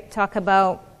business, right? Talk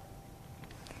about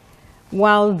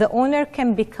while the owner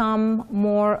can become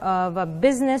more of a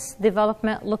business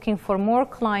development, looking for more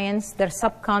clients, they're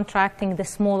subcontracting the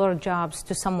smaller jobs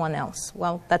to someone else.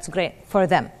 Well, that's great for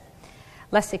them.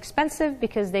 Less expensive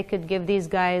because they could give these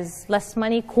guys less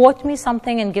money, quote me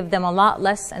something and give them a lot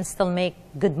less and still make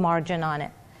good margin on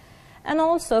it. And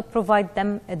also provide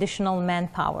them additional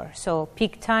manpower. So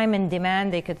peak time and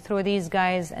demand, they could throw these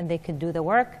guys and they could do the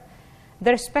work.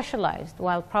 They're specialized,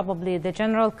 while probably the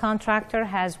general contractor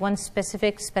has one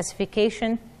specific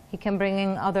specification. He can bring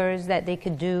in others that they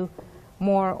could do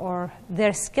more, or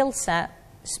their skill set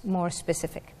more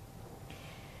specific.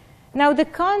 Now, the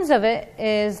cons of it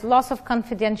is loss of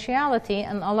confidentiality,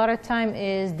 and a lot of time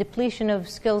is depletion of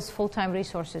skills, full-time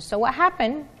resources. So what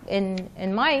happened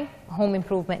in my home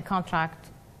improvement contract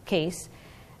case,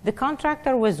 the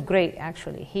contractor was great,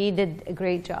 actually. He did a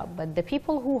great job. But the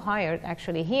people who hired,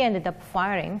 actually, he ended up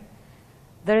firing.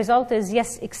 The result is,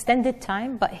 yes, extended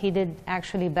time, but he did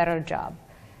actually a better job.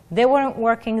 They weren't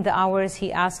working the hours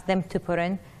he asked them to put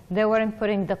in. They weren't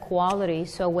putting the quality.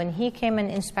 So when he came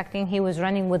in inspecting, he was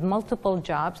running with multiple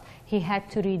jobs. He had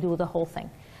to redo the whole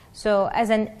thing. So as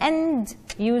an end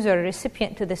user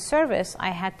recipient to the service,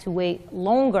 I had to wait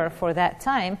longer for that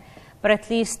time. But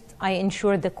at least I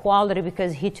ensured the quality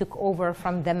because he took over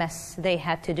from the mess they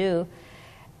had to do.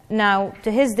 Now,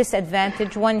 to his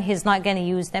disadvantage, one, he's not going to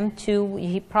use them. Two,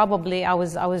 he probably, I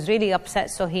was really upset,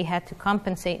 so he had to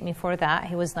compensate me for that.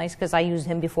 He was nice because I used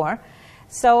him before.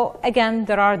 So again,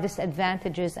 there are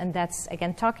disadvantages, and that's,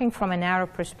 again, talking from a narrow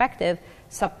perspective,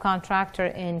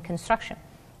 subcontractor in construction.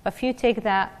 But if you take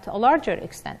that to a larger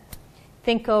extent,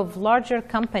 Think of larger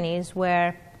companies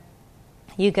where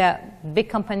you get big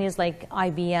companies like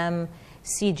IBM,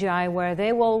 CGI, where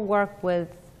they will work with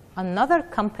another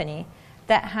company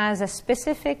that has a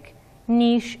specific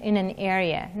niche in an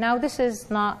area. Now, this is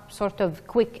not sort of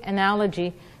quick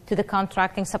analogy to the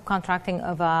contracting, subcontracting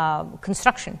of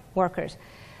construction workers.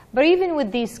 But even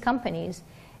with these companies,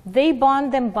 they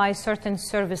bond them by certain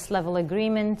service level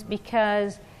agreements,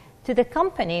 because to the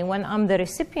company, when I'm the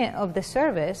recipient of the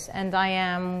service and I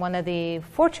am one of the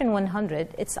Fortune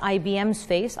 100, it's IBM's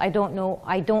face. I don't know,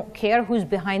 I don't care who's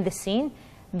behind the scene.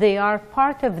 They are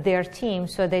part of their team,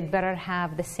 so they'd better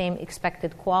have the same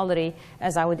expected quality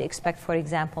as I would expect, for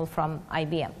example, from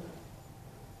IBM.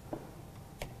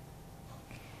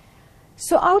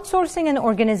 So outsourcing and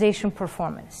organization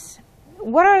performance.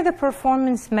 What are the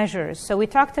performance measures? So we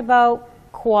talked about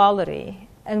quality,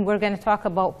 and we're going to talk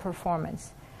about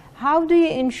performance. How do you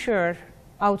ensure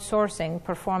outsourcing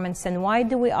performance, and why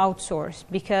do we outsource?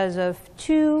 Because of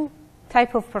two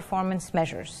types of performance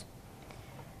measures: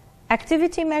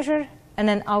 activity measure and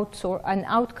an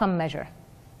outcome measure.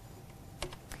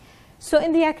 So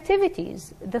in the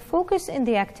activities, the focus in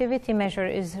the activity measure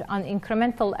is on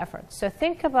incremental efforts. So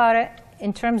think about it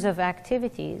in terms of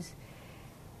activities.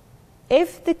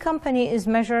 If the company is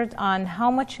measured on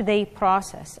how much they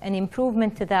process, an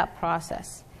improvement to that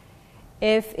process,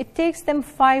 if it takes them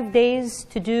 5 days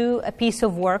to do a piece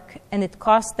of work and it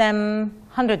costs them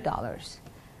 $100,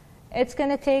 it's going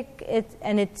to take it,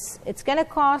 and it's going to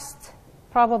cost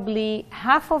probably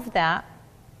half of that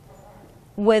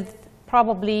with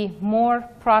probably more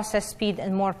process speed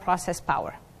and more process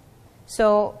power.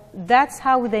 So that's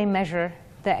how they measure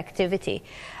the activity.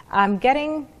 I'm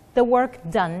getting the work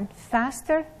done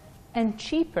faster and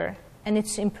cheaper, and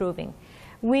it's improving.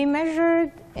 We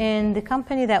measured in the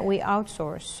company that we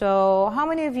outsource. So how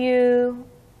many of you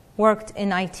worked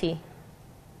in IT?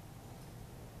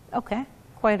 Okay,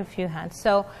 quite a few hands.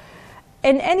 So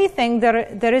in anything,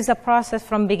 there is a process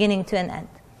from beginning to an end.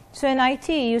 So in IT,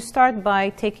 you start by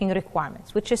taking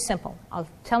requirements, which is simple.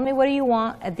 Tell me what do you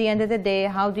want at the end of the day,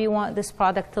 how do you want this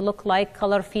product to look like,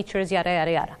 color, features, yada,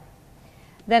 yada, yada.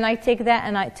 Then I take that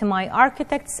and to my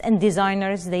architects and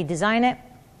designers, they design it,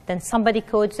 then somebody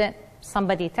codes it,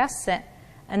 somebody tests it,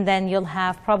 and then you'll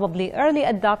have probably early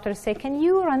adopters say, can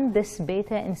you run this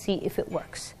beta and see if it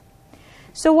works?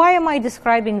 So why am I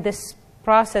describing this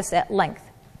process at length?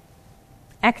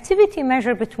 Activity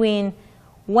measure between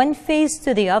one phase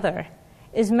to the other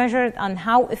is measured on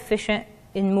how efficient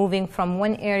in moving from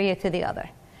one area to the other.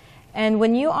 And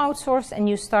when you outsource and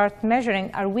you start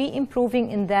measuring, are we improving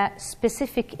in that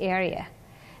specific area?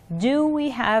 Do we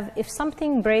have, if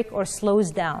something breaks or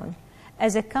slows down,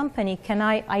 as a company, can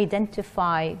I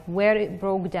identify where it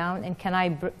broke down, and can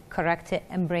I correct it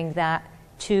and bring that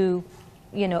to,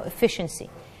 efficiency?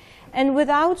 And with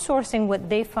outsourcing, what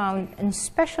they found, and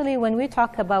especially when we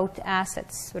talk about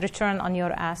assets, return on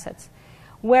your assets,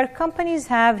 where companies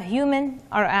have human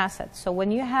are assets. So when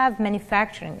you have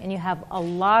manufacturing and you have a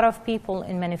lot of people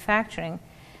in manufacturing,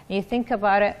 and you think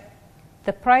about it,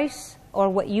 the price or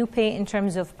what you pay in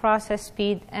terms of process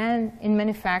speed and in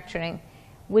manufacturing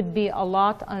would be a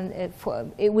lot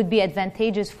it would be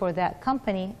advantageous for that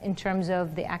company in terms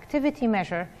of the activity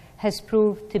measure has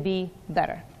proved to be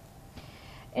better.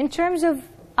 In terms of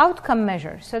outcome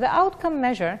measure, so the outcome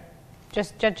measure,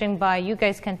 just judging by, you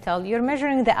guys can tell, you're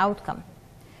measuring the outcome.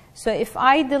 So if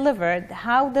I delivered,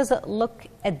 how does it look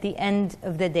at the end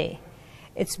of the day?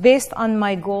 It's based on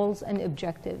my goals and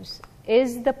objectives.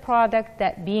 Is the product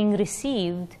that being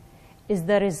received, is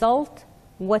the result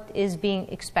what is being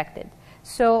expected?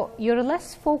 So you're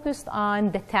less focused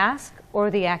on the task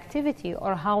or the activity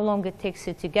or how long it takes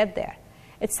you to get there.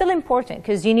 It's still important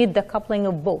because you need the coupling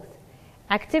of both.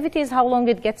 Activity is how long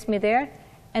it gets me there,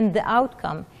 and the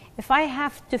outcome. If I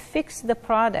have to fix the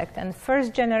product and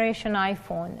first generation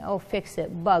iPhone, fix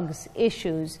it, bugs,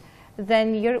 issues,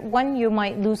 then you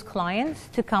might lose clients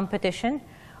to competition,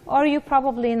 or you're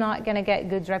probably not going to get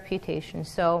good reputation.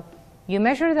 So you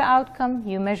measure the outcome,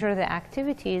 you measure the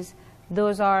activities.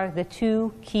 Those are the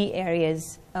two key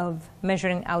areas of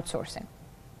measuring outsourcing.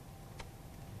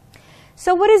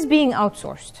 So what is being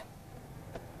outsourced?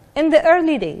 In the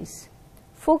early days,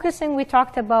 focusing, we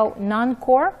talked about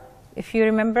non-core, if you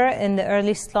remember in the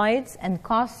early slides, and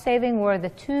cost saving were the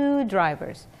two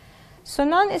drivers. So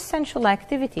non-essential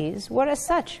activities were as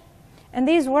such. And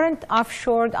these weren't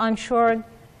offshored, onshored.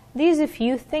 These, if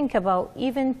you think about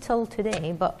even till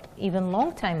today, but even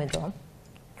long time ago,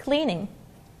 cleaning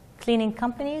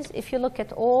companies, if you look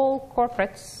at all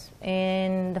corporates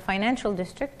in the financial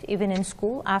district, even in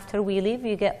school, after we leave,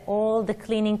 you get all the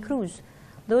cleaning crews.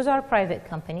 Those are private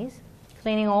companies.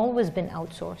 Cleaning always been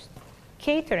outsourced.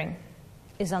 Catering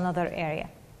is another area.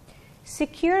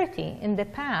 Security, in the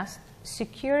past,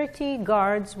 security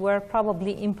guards were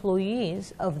probably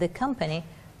employees of the company,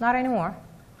 not anymore,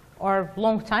 or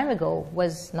long time ago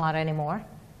was not anymore.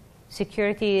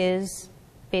 Security is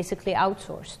basically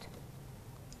outsourced.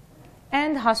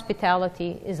 And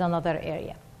hospitality is another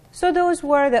area. So those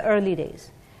were the early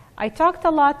days. I talked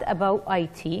a lot about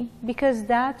IT because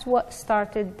that's what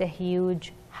started the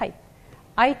huge hype.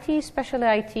 IT, especially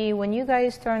IT, when you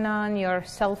guys turn on your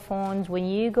cell phones, when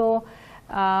you go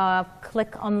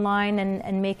click online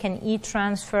and make an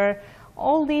e-transfer,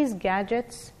 all these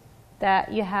gadgets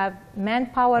that you have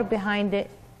manpower behind it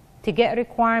to get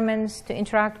requirements, to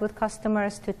interact with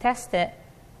customers, to test it,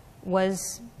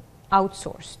 was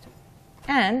outsourced.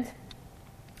 And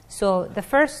so the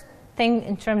first thing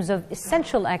in terms of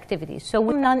essential activities, so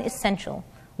non-essential,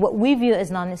 what we view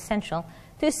as non-essential,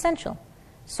 to essential.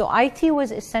 So IT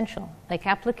was essential, like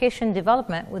application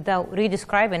development, without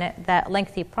redescribing it, that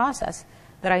lengthy process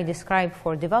that I described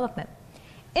for development.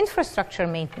 Infrastructure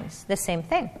maintenance, the same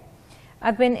thing.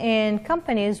 I've been in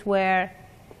companies where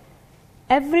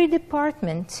every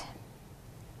department,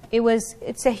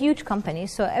 it's a huge company,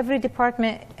 so every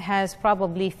department has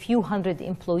probably a few hundred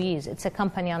employees. It's a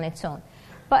company on its own.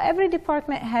 But every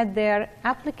department had their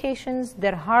applications,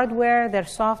 their hardware, their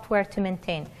software to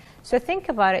maintain. So think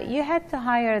about it. You had to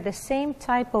hire the same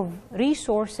type of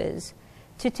resources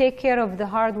to take care of the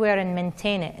hardware and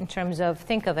maintain it in terms of,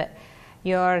 think of it.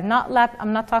 I'm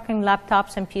not talking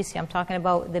laptops and PC. I'm talking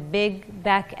about the big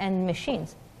back-end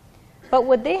machines. But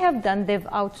what they have done, they've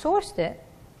outsourced it.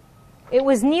 It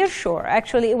was nearshore.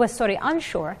 Actually, it was,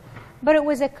 onshore. But it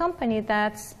was a company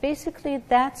that's basically,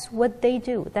 that's what they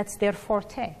do. That's their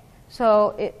forte.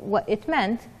 So what it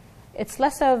meant, it's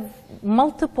less of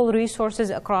multiple resources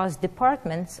across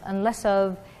departments and less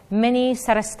of many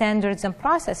set of standards and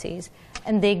processes.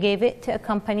 And they gave it to a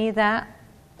company that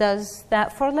does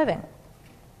that for a living.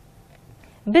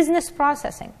 Business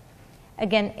processing.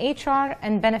 Again, HR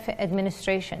and benefit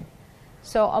administration.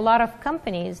 So a lot of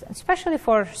companies, especially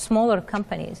for smaller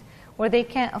companies, where they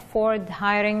can't afford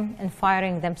hiring and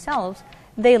firing themselves,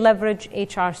 they leverage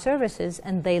HR services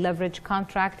and they leverage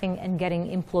contracting and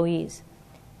getting employees.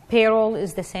 Payroll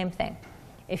is the same thing.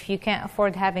 If you can't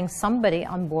afford having somebody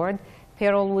on board,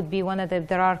 payroll would be one of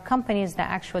there are companies that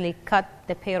actually cut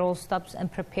the payroll stubs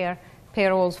and prepare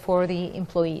payrolls for the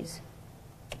employees.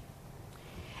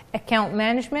 Account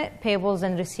management, payables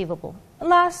and receivable.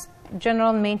 Last,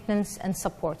 general maintenance and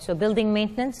support. So building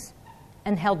maintenance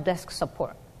and help desk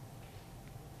support.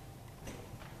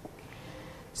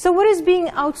 So what is being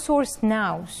outsourced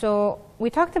now? So we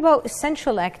talked about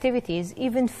essential activities,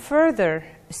 even further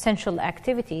essential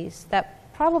activities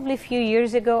that probably a few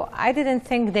years ago, I didn't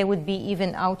think they would be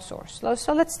even outsourced.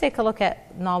 So let's take a look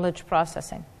at knowledge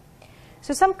processing.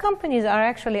 So some companies are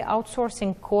actually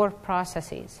outsourcing core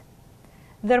processes.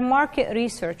 Their market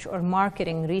research or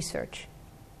marketing research.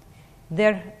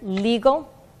 Their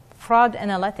legal, fraud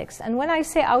analytics. And when I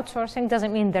say outsourcing,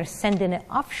 doesn't mean they're sending it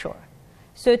offshore.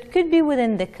 So it could be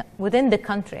within the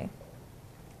country.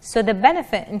 So the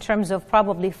benefit in terms of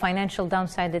probably financial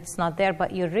downside, it's not there,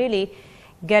 but you're really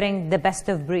getting the best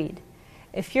of breed.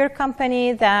 If you're a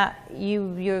company that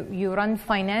you run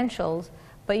financials,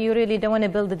 but you really don't want to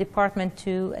build a department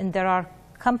to, and there are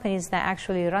companies that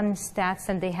actually run stats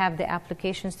and they have the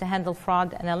applications to handle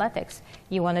fraud analytics,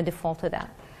 you want to default to that.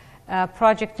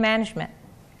 Project management.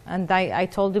 And I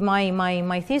told you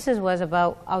my thesis was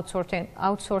about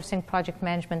outsourcing project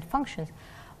management functions.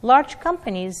 Large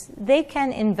companies, they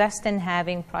can invest in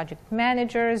having project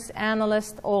managers,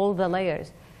 analysts, all the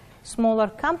layers. Smaller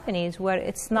companies where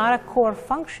it's not a core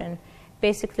function,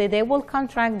 basically they will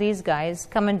contract these guys,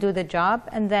 come and do the job,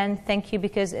 and then thank you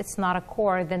because it's not a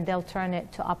core, then they'll turn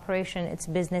it to operation. It's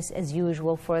business as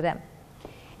usual for them.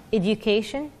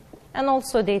 Education. And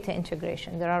also data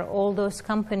integration. There are all those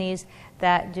companies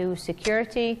that do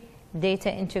security, data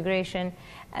integration,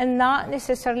 and not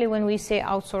necessarily when we say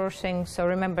outsourcing. So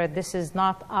remember, this is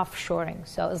not offshoring.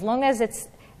 So as long as it's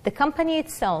the company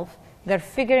itself, they're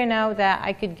figuring out that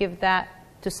I could give that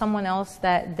to someone else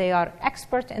that they are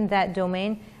expert in that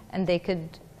domain, and they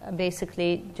could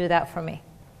basically do that for me.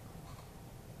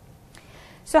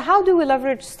 So how do we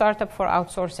leverage startup for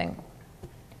outsourcing?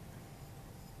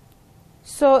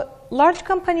 So large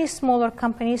companies, smaller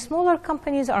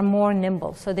companies are more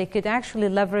nimble, so they could actually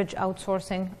leverage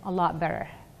outsourcing a lot better.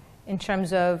 In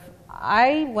terms of,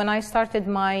 when I started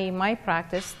my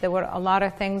practice, there were a lot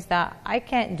of things that I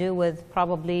can't do with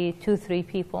probably 2-3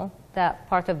 people, that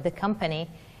part of the company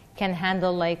can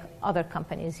handle like other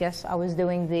companies. Yes, I was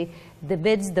doing the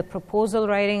bids, the proposal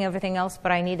writing, everything else,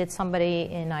 but I needed somebody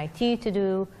in IT to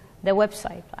do the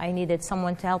website. I needed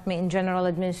someone to help me in general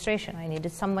administration. I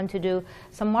needed someone to do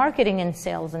some marketing and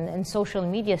sales and social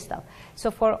media stuff.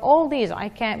 So for all these, I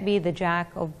can't be the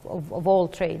jack of all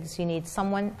trades. You need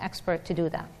someone expert to do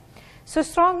that. So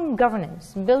strong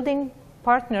governance, building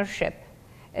partnership.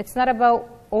 It's not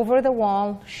about over the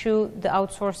wall, shoot the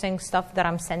outsourcing stuff that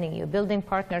I'm sending you. Building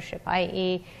partnership,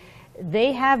 i.e.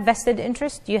 they have vested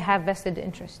interest, you have vested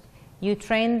interest. You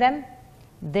train them,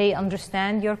 they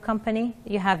understand your company,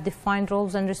 you have defined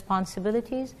roles and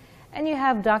responsibilities, and you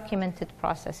have documented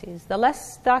processes. The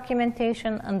less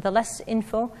documentation and the less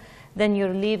info, then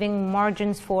you're leaving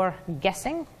margins for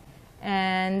guessing.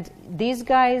 And these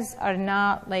guys are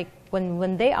not like,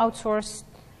 when they outsourced,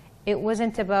 it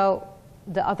wasn't about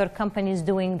the other companies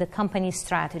doing the company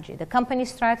strategy. The company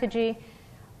strategy,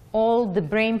 all the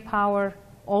brain power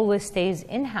always stays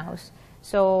in-house.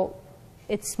 So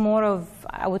it's more of,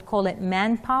 I would call it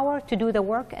manpower to do the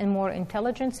work and more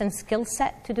intelligence and skill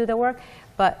set to do the work,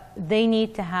 but they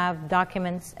need to have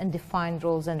documents and defined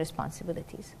roles and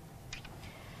responsibilities.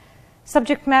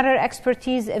 Subject matter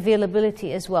expertise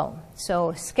availability as well.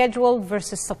 So scheduled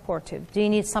versus supportive. Do you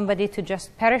need somebody to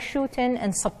just parachute in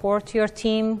and support your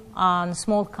team on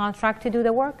small contract to do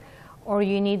the work? Or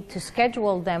you need to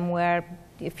schedule them where,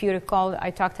 if you recall,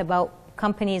 I talked about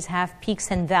companies have peaks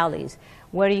and valleys,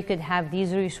 where you could have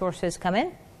these resources come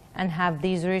in and have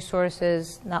these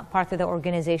resources not part of the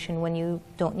organization when you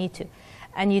don't need to.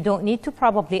 And you don't need to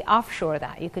probably offshore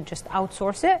that. You could just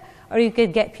outsource it, or you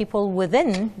could get people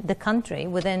within the country,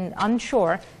 within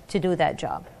onshore, to do that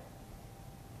job.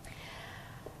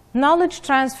 Knowledge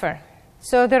transfer.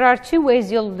 So there are two ways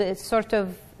you'll sort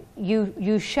of,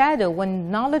 you shadow.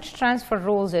 When knowledge transfer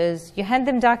rules is, you hand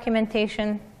them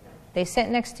documentation, they sit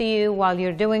next to you while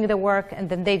you're doing the work, and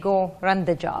then they go run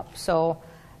the job. So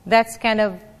that's kind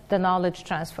of the knowledge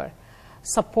transfer.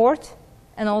 Support,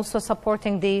 and also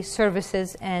supporting the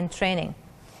services and training.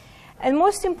 And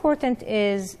most important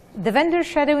is the vendor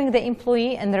shadowing the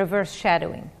employee and the reverse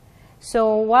shadowing.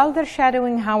 So while they're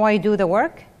shadowing how I do the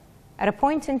work, at a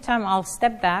point in time I'll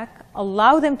step back,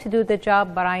 allow them to do the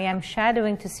job, but I am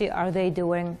shadowing to see are they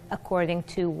doing according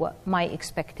to what my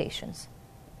expectations.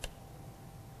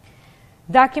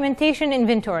 Documentation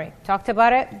inventory, talked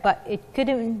about it, but it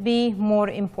couldn't be more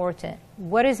important.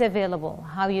 What is available,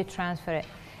 how you transfer it.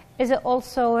 Is it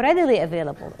also readily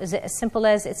available? Is it as simple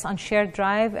as it's on shared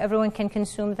drive, everyone can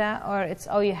consume that, or it's,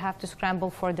 oh, you have to scramble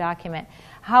for a document?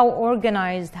 How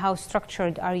organized, how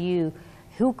structured are you?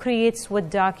 Who creates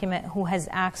what document, who has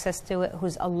access to it,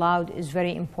 who's allowed is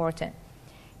very important.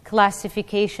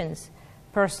 Classifications,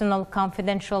 personal,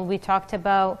 confidential, we talked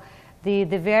about the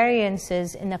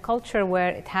variances in a culture where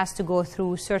it has to go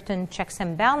through certain checks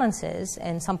and balances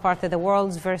in some part of the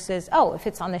world versus, oh, if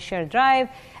it's on a shared drive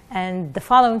and the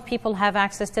following people have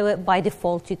access to it, by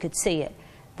default you could see it.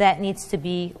 That needs to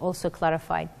be also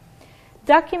clarified.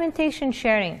 Documentation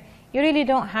sharing. You really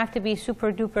don't have to be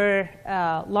super duper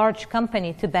large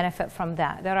company to benefit from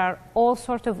that. There are all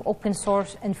sorts of open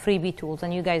source and freebie tools,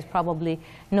 and you guys probably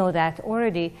know that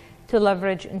already, to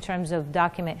leverage in terms of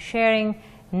document sharing,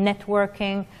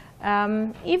 networking.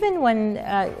 Even when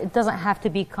it doesn't have to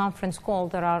be conference call,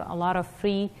 there are a lot of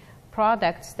free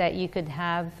products that you could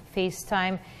have,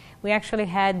 FaceTime. We actually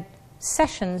had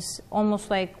sessions almost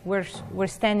like we're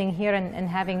standing here and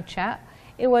having chat.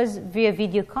 It was via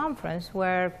video conference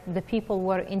where the people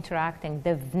were interacting.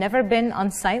 They've never been on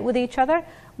site with each other,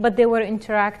 but they were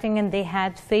interacting, and they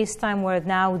had FaceTime where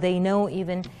now they know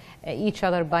even each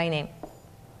other by name.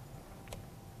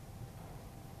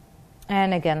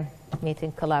 And again,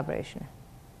 meeting collaboration.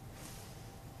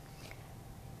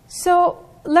 So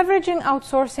leveraging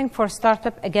outsourcing for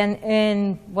startup, again,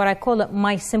 in what I call it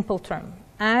my simple term.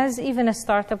 As even a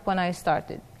startup when I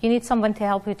started, you need someone to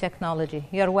help you technology,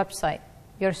 your website,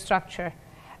 your structure,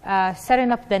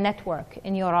 setting up the network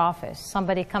in your office,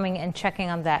 somebody coming and checking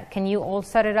on that. Can you all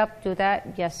set it up, do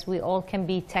that? Yes, we all can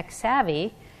be tech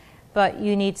savvy, but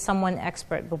you need someone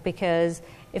expert, because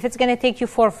if it's going to take you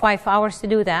 4 or 5 hours to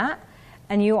do that,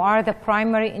 and you are the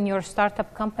primary in your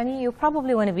startup company, you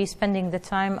probably want to be spending the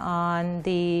time on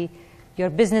your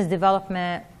business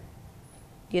development,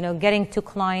 getting to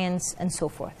clients and so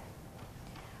forth.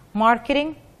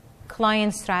 Marketing,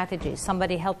 client strategy,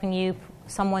 somebody helping you,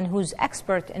 someone who's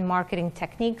expert in marketing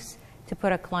techniques to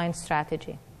put a client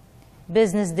strategy.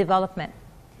 Business development,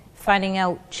 finding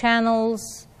out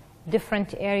channels,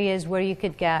 different areas where you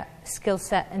could get skill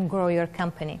set and grow your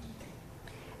company.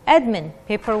 Admin,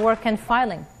 paperwork and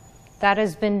filing. That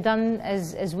has been done,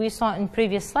 as we saw in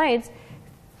previous slides,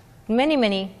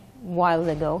 many while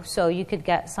ago. So you could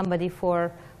get somebody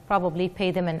for probably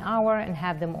pay them an hour and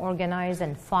have them organize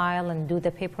and file and do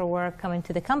the paperwork, come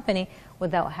into the company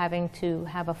without having to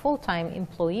have a full-time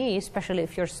employee, especially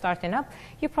if you're starting up.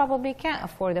 You probably can't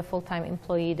afford a full-time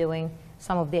employee doing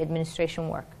some of the administration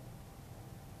work.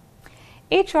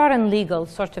 HR and legal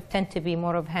sort of tend to be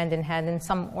more of hand in hand. In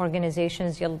some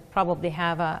organizations, you'll probably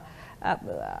have a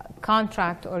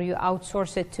contract or you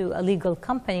outsource it to a legal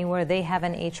company where they have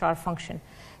an HR function.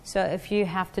 So if you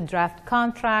have to draft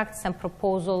contracts and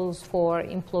proposals for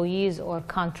employees or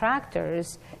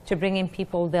contractors to bring in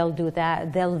people, they'll do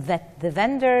that. They'll vet the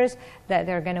vendors that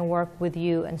they're going to work with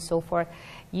you and so forth.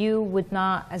 You would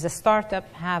not, as a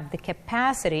startup, have the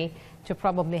capacity to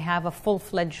probably have a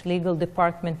full-fledged legal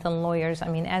department and lawyers. I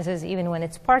mean, as is, even when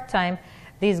it's part-time,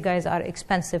 these guys are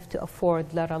expensive to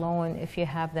afford, let alone if you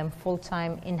have them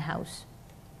full-time in-house.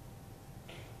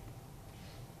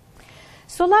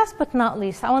 So last but not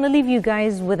least, I want to leave you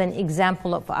guys with an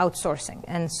example of outsourcing.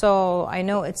 And so I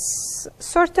know it's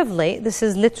sort of late. This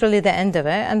is literally the end of it.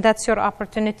 And that's your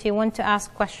opportunity, one, to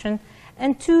ask questions,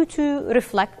 and two, to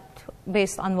reflect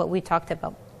based on what we talked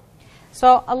about.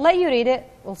 So I'll let you read it.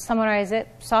 We'll summarize it.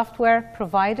 Software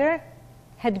provider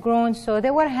had grown. So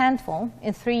they were a handful.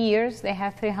 In 3 years, they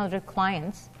have 300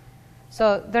 clients.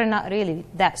 So they're not really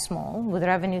that small, with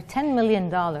revenue $10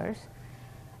 million.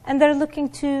 And they're looking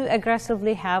to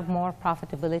aggressively have more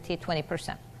profitability,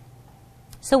 20%.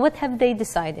 So what have they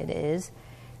decided is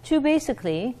to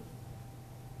basically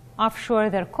offshore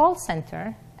their call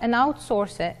center and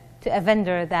outsource it to a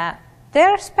vendor that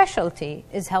their specialty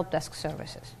is help desk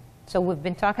services. So we've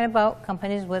been talking about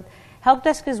companies with help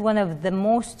desk is one of the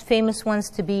most famous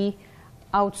ones to be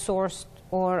outsourced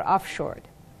or offshored.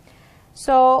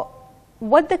 So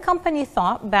what the company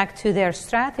thought, back to their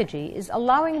strategy, is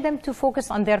allowing them to focus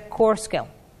on their core skill.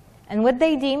 And what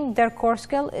they deemed their core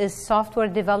skill is software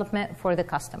development for the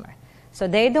customer. So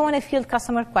they don't want to field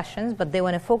customer questions, but they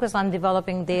want to focus on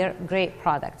developing their great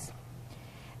products.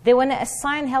 They want to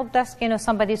assign help desk,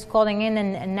 somebody's calling in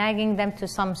and nagging them to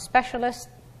some specialist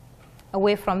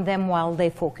away from them while they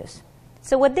focus.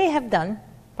 So what they have done,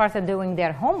 part of doing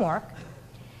their homework,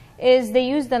 is they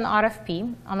used an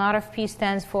RFP. An RFP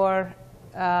stands for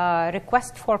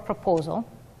request for proposal.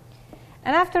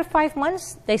 And after 5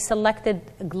 months, they selected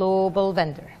a global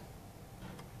vendor.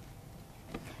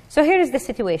 So here is the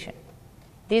situation.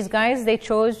 These guys, they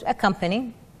chose a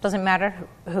company, doesn't matter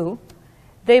who.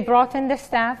 They brought in the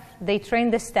staff. They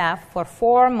trained the staff for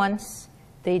 4 months.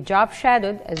 They job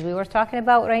shadowed, as we were talking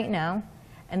about right now.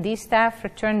 And these staff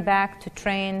returned back to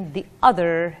train the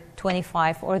other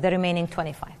 25 or the remaining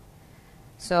 25.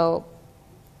 So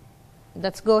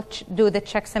let's go do the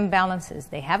checks and balances.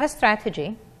 They have a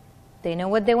strategy. They know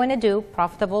what they want to do,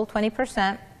 profitable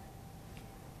 20%.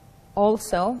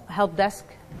 Also, help desk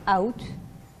out.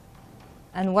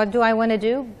 And what do I want to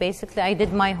do? Basically, I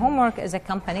did my homework as a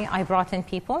company. I brought in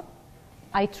people.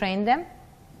 I trained them.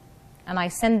 And I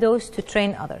send those to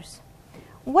train others.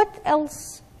 What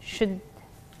else should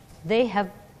they have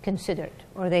considered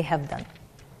or they have done?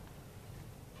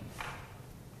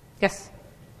 Yes?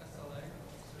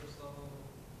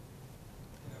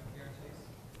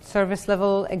 Service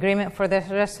level agreement. For the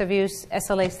rest of you,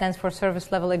 SLA stands for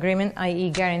service level agreement, i.e.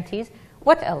 guarantees.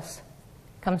 What else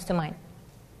comes to mind?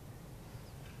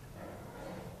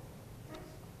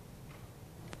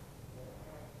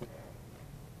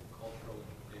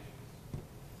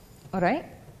 All right.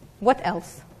 What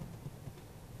else?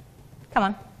 Come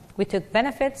on. We took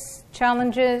benefits,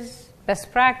 challenges,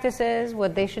 best practices,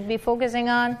 what they should be focusing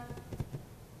on.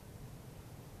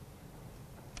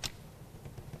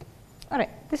 All right.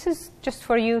 This is just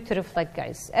for you to reflect,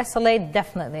 guys. SLA,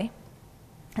 definitely.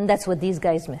 And that's what these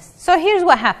guys missed. So here's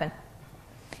what happened.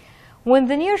 When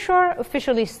the nearshore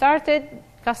officially started,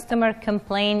 customer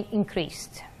complaint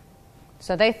increased.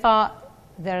 So they thought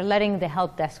they're letting the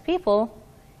help desk people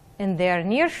in their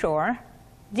nearshore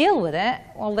deal with it.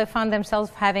 Well, they found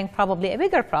themselves having probably a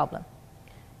bigger problem.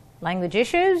 Language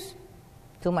issues,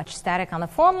 too much static on the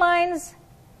phone lines,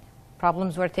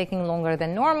 problems were taking longer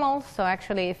than normal. So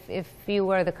actually, if you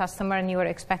were the customer and you were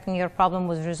expecting your problem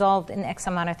was resolved in X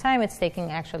amount of time, it's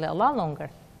taking actually a lot longer.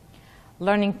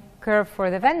 Learning curve for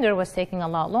the vendor was taking a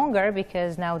lot longer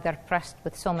because now they're pressed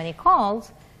with so many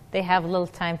calls, they have little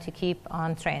time to keep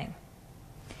on training.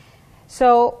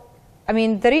 So, I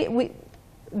mean, the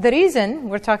reason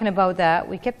we're talking about that,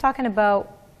 we kept talking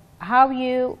about how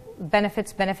you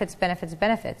benefits.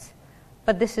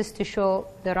 But this is to show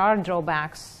there are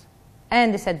drawbacks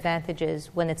and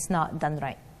disadvantages when it's not done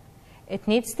right. It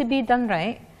needs to be done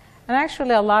right. And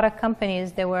actually, a lot of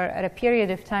companies, they were at a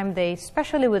period of time, they,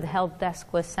 especially with help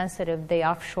desk was sensitive, they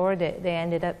offshored it. They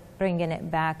ended up bringing it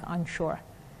back onshore.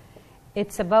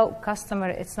 It's about customer.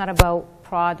 It's not about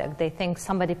product. They think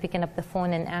somebody picking up the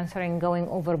phone and answering, going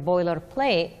over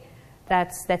boilerplate,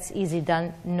 that's easy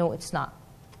done. No, it's not.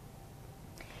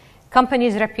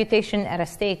 Company's reputation at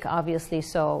stake, obviously,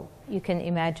 so you can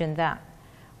imagine that.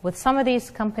 With some of these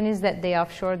companies that they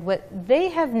offshored, what they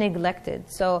have neglected.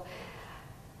 So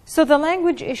the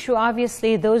language issue,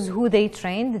 obviously, those who they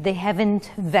trained, they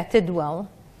haven't vetted well.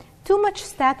 Too much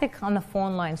static on the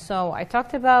phone line. So I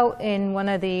talked about in one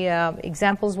of the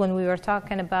examples when we were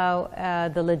talking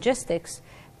about the logistics,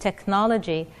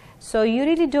 technology. So you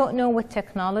really don't know what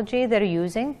technology they're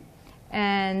using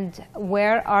and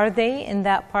where are they in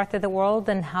that part of the world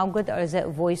and how good, or is it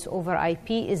voice over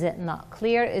IP? Is it not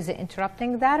clear? Is it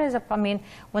interrupting? That is, I mean,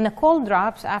 when a call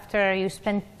drops after you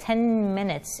spend 10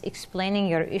 minutes explaining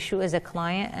your issue as a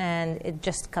client and it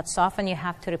just cuts off and you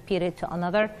have to repeat it to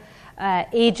another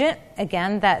agent,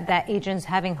 again, that agent's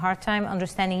having hard time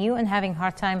understanding you and having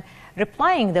hard time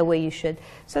replying the way you should.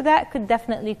 So that could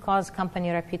definitely cause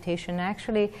company reputation.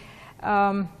 Actually,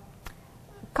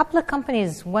 couple of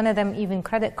companies, one of them even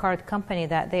credit card company,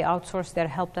 that they outsourced their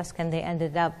help desk and they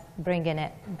ended up bringing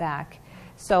it back.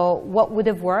 So what would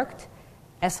have worked?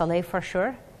 SLA for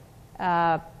sure.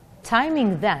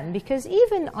 Timing them, because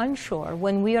even onshore,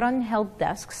 when we run help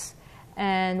desks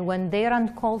and when they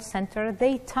run call center,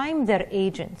 they time their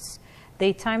agents.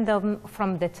 They time them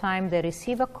from the time they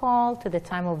receive a call to the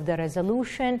time of the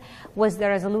resolution. Was the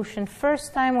resolution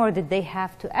first time or did they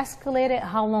have to escalate it?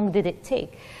 How long did it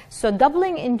take? So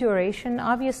doubling in duration,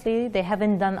 obviously they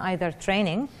haven't done either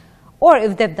training, or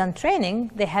if they've done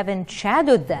training, they haven't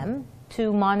shadowed them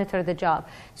to monitor the job.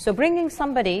 So bringing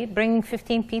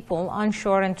 15 people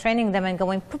onshore and training them and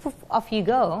going, poof, poof, off you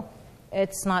go,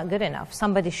 it's not good enough.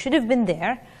 Somebody should have been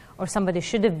there, or somebody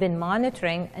should have been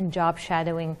monitoring and job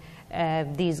shadowing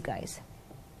these guys.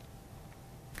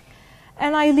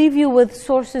 And I leave you with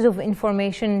sources of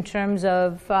information in terms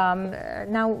of,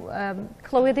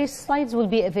 Chloe, these slides will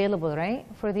be available, right,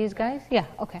 for these guys? Yeah,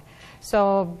 okay.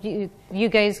 So you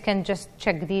guys can just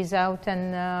check these out,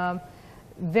 and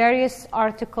various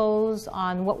articles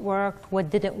on what worked, what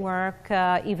didn't work,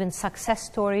 even success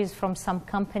stories from some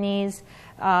companies,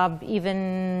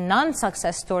 even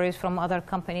non-success stories from other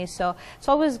companies. So it's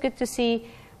always good to see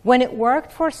when it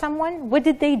worked for someone, what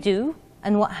did they do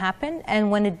and what happened? And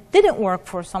when it didn't work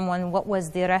for someone, what was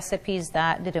the recipes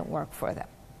that didn't work for them?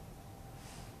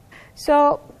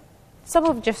 So some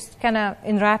of just kind of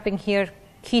in wrapping here,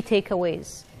 key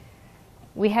takeaways.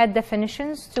 We had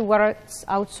definitions to what's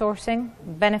outsourcing,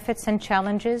 benefits and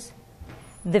challenges,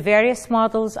 the various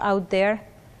models out there,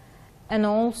 and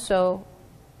also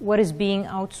what is being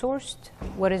outsourced,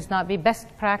 what is not, best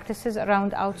practices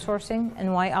around outsourcing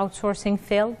and why outsourcing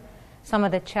failed, some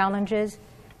of the challenges,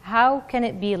 how can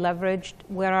it be leveraged,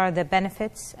 where are the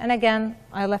benefits, and again,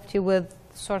 I left you with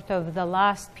sort of the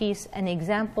last piece, an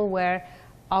example where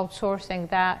outsourcing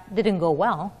that didn't go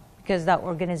well because that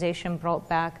organization brought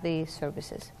back the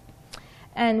services.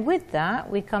 And with that,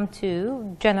 we come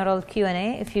to general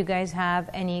Q&A if you guys have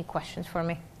any questions for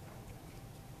me.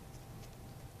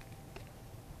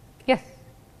 Yes?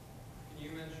 Can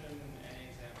you mention any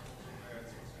examples where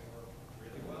outsourcing worked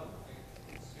really well?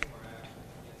 Like consumer action,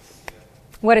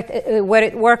 Where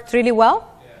it worked really well?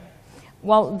 Yeah.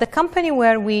 Well, the company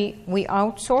where we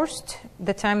outsourced,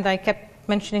 the time that I kept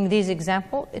mentioning these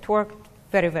examples, it worked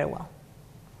very, very well.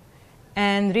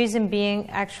 And reason being,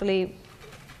 actually,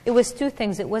 it was two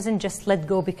things. It wasn't just let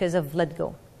go because of let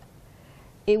go.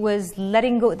 It was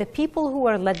letting go. The people who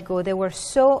were let go, they were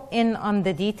so in on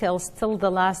the details till the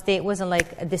last day. It wasn't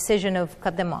like a decision of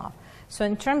cut them off. So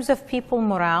in terms of people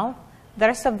morale, the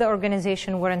rest of the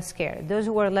organization weren't scared. Those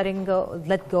who were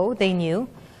let go, they knew.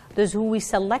 Those who we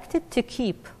selected to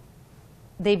keep,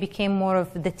 they became more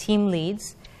of the team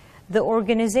leads. The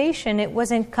organization, it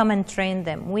wasn't come and train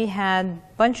them. We had a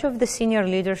bunch of the senior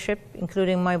leadership,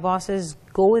 including my bosses,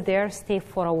 go there, stay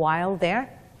for a while there,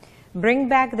 bring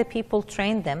back the people,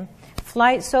 train them,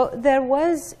 fly. So there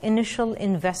was initial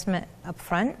investment up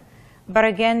front. But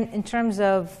again, in terms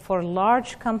of for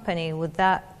large company with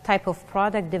that type of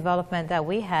product development that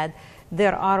we had,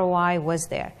 their ROI was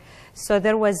there. So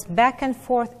there was back and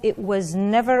forth. It was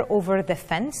never over the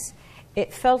fence.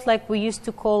 It felt like we used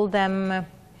to call them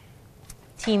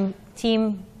team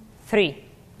 3,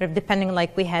 depending,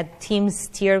 like we had teams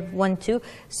tier 1, 2.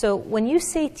 So when you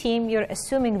say team, you're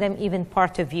assuming them even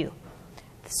part of you.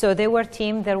 So they were a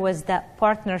team. There was that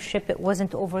partnership. It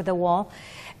wasn't over the wall.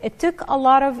 It took a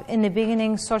lot of, in the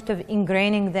beginning, sort of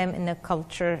ingraining them in the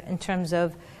culture in terms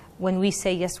of when we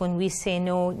say yes, when we say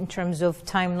no, in terms of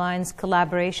timelines,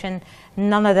 collaboration,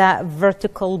 none of that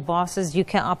vertical bosses. You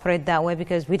can't operate that way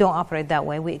because we don't operate that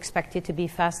way. We expect you to be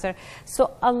faster.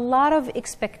 So a lot of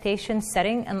expectation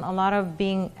setting and a lot of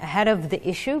being ahead of the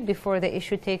issue before the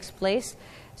issue takes place.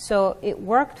 So it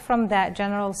worked from that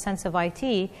general sense of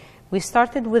IT. We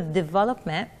started with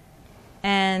development,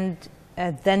 and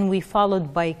then we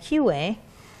followed by QA,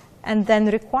 and then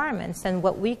requirements. And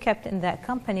what we kept in that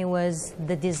company was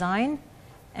the design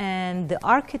and the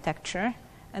architecture.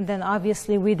 And then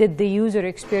obviously we did the user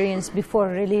experience before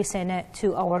releasing it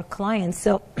to our clients.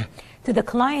 So to the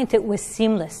client, it was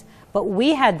seamless. But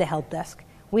we had the help desk,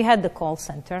 we had the call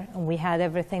center, and we had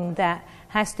everything that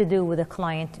has to do with the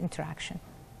client interaction.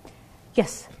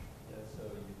 Yes? Yeah, so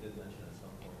you did mention at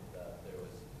some point that there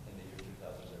was, in the year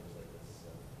 2000, there was like this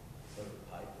sort of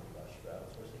hype or rush for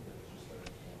outsourcing that was just starting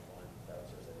to want to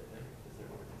outsource everything. Is there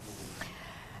a particular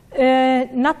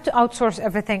Not to outsource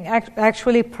everything,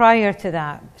 actually prior to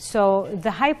that. So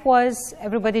the hype was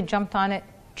everybody jumped on it,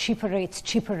 cheaper rates,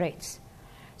 cheaper rates.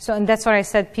 So, and that's why I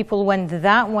said people went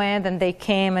that way, then they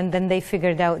came, and then they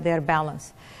figured out their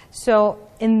balance. So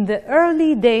in the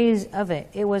early days of it,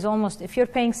 it was almost, if you're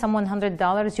paying someone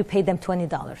 $100, you pay them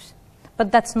 $20.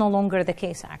 But that's no longer the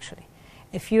case, actually.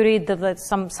 If you read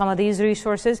some of these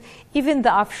resources, even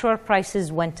the offshore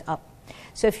prices went up.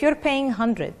 So if you're paying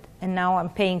 100 and now I'm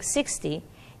paying 60,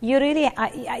 you really,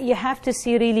 you have to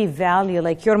see really value,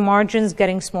 like your margins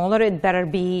getting smaller, it better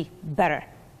be better,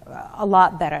 a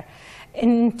lot better.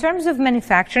 In terms of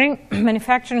manufacturing,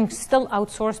 manufacturing is still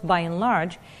outsourced by and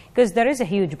large, because there is a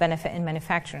huge benefit in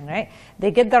manufacturing, right?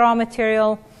 They get the raw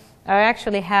material. I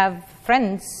actually have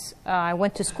friends I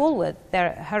went to school with.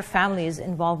 Her family is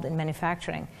involved in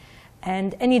manufacturing.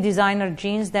 And any designer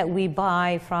jeans that we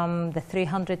buy from the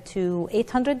 $300 to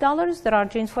 $800, there are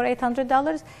jeans for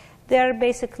 $800, they're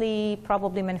basically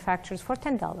probably manufactured for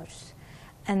 $10.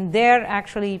 And their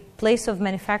actually place of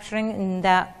manufacturing in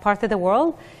that part of the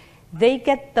world, they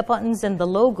get the buttons and the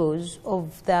logos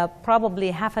of the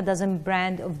probably half a dozen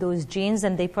brand of those jeans,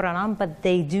 and they put it on, but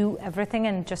they do everything,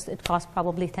 and just it costs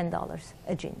probably $10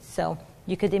 a jean. So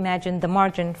you could imagine the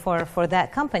margin for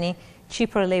that company,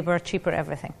 cheaper labor, cheaper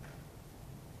everything.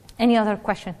 Any other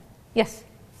question? Yes?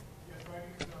 Yes, writing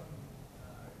some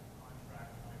contract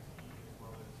IT as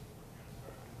well as infrastructure.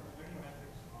 Are there any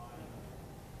metrics on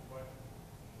what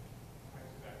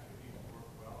types of activities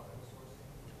work well at outsourcing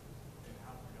and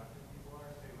how productive people are?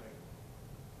 Say, like,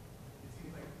 it seems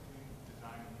like between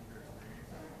design and user experience,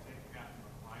 taking that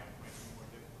from a client might be more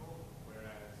difficult,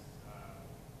 whereas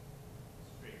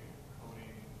straight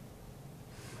coding,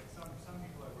 like some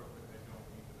people I work with, they don't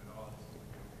use them at all. It seems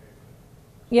to be okay.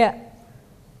 Yeah.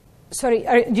 Sorry,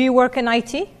 do you work in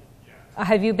IT? Yeah.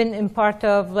 Have you been in part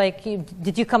of, like,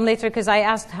 did you come later? Because I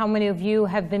asked how many of you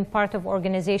have been part of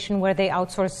organization where they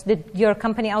outsource. Did your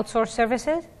company outsource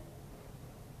services?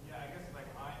 Yeah, I guess, like,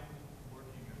 I'm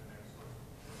working as an outsourced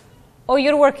person. Oh,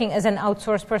 you're working as an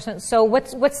outsourced person. So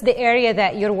what's the area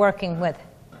that you're working with?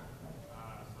 Software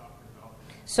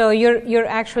development. So you're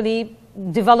actually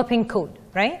developing code,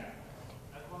 right?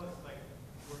 As well as, like,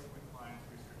 working with clients,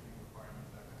 researching requirements,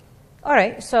 that kind of stuff. All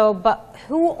right. So, but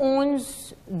who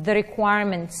owns the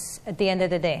requirements at the end of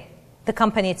the day? The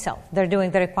company itself. They're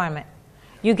doing the requirement.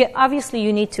 Obviously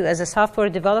you need to, as a software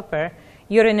developer,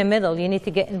 you're in the middle. You need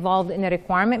to get involved in the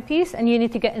requirement piece, and you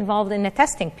need to get involved in the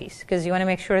testing piece, because you want to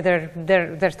make sure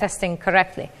they're testing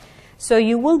correctly. So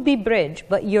you will be bridge,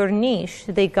 but your niche,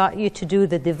 they got you to do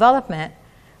the development.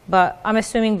 But I'm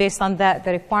assuming based on that,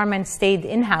 the requirement stayed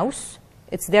in-house.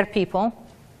 It's their people,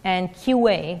 and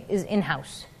QA is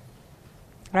in-house,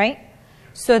 right?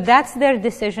 So that's their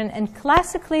decision, and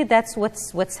classically, that's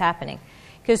what's happening.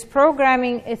 Because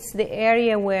programming, it's the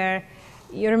area where,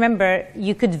 you remember,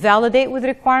 you could validate with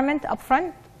requirement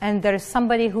upfront, and there's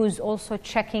somebody who's also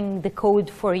checking the code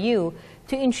for you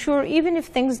to ensure even if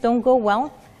things don't go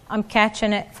well, I'm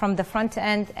catching it from the front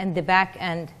end and the back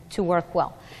end to work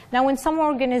well. Now, in some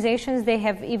organizations, they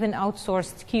have even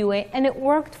outsourced QA, and it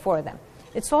worked for them.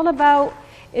 It's all about,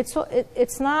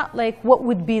 it's not like what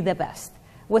would be the best.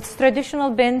 What's traditional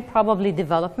been probably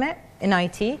development in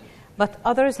IT, but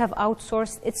others have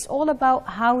outsourced. It's all about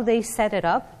how they set it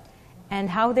up and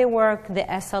how they work the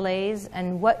SLAs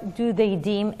and what do they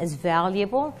deem as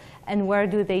valuable and where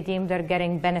do they deem they're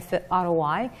getting benefit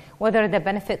ROI, whether the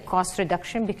benefit cost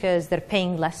reduction because they're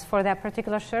paying less for that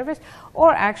particular service,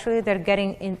 or actually they're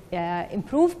getting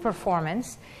improved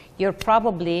performance. you're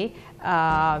probably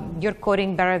you're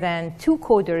coding better than 2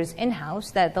 coders in-house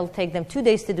that they'll take them 2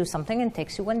 days to do something and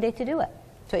takes you 1 day to do it.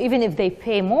 So even if they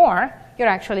pay more, you're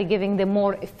actually giving them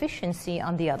more efficiency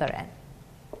on the other end.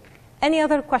 Any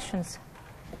other questions?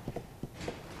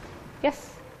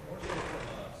 Yes? More so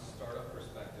from a startup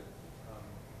perspective,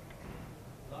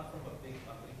 not from a big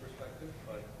company perspective,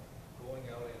 but going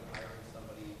out and hiring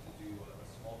somebody to do a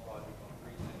small project on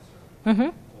Freelancer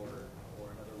or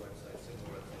another website,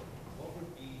 similar website. What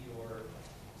would be your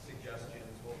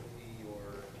suggestions? What would be your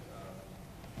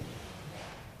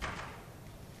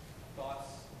thoughts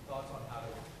on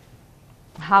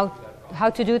How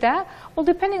to do that? Well,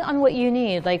 depending on what you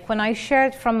need. Like when I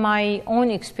shared from my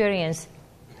own experience,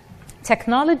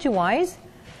 technology-wise,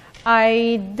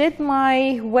 I did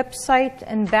my website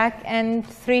and back end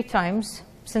 3 times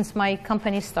since my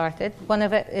company started. One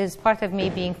of it is part of me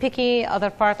being picky. Other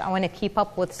part, I want to keep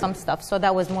up with some stuff. So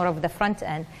that was more of the front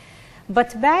end.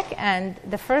 But back end,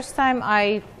 the first time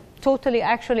I totally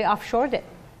actually offshored it.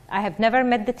 I have never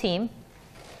met the team.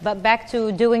 But back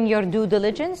to doing your due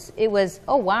diligence, it was,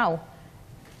 oh, wow.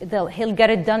 He'll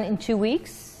get it done in 2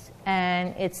 weeks,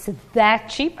 and it's that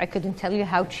cheap. I couldn't tell you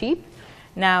how cheap.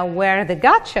 Now, where the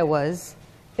gotcha was,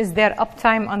 is their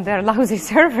uptime on their lousy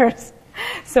servers.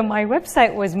 So my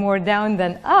website was more down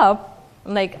than up.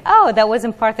 I'm like, oh, that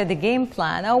wasn't part of the game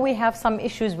plan. Oh, we have some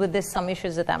issues with this, some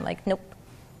issues with that. I'm like, nope,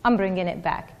 I'm bringing it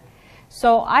back.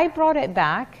 So I brought it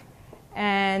back.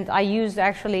 And I used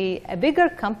actually a bigger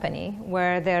company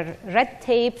where their red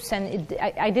tapes, and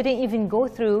I didn't even go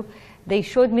through. They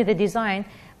showed me the design,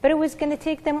 but it was going to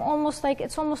take them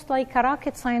it's almost like a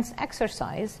rocket science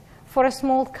exercise for a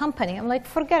small company. I'm like,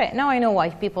 forget it. Now I know why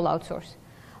people outsource.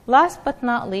 Last but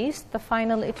not least, the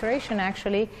final iteration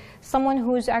actually, someone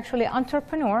who's actually an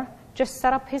entrepreneur, just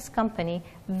set up his company,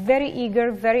 very eager,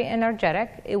 very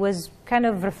energetic. It was kind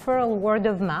of referral, word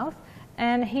of mouth,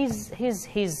 and he's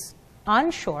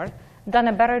onshore, done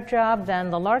a better job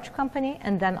than the large company,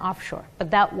 and then offshore.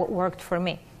 But that what worked for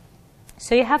me.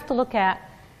 So you have to look at,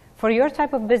 for your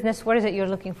type of business, what is it you're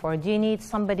looking for? Do you need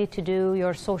somebody to do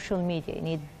your social media? You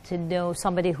need to know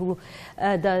somebody who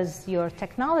does your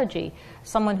technology,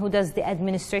 someone who does the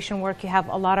administration work. You have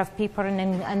a lot of people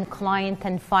and client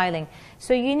and filing.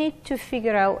 So you need to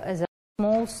figure out, as a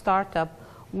small startup,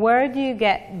 where do you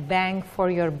get bang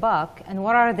for your buck, and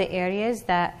what are the areas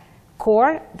that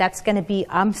core, that's going to be,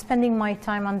 I'm spending my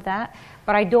time on that,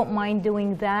 but I don't mind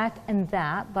doing that and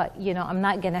that, but I'm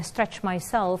not going to stretch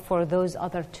myself for those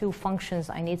other 2 functions.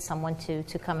 I need someone to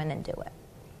come in and do it.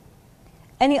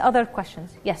 Any other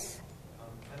questions? Yes?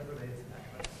 Kind of related to that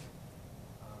question.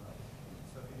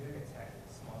 So if you're doing a tech,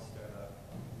 small startup,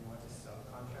 you want to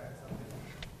subcontract something,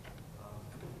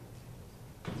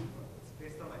 it's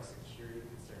based on security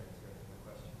concerns, right? The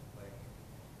question,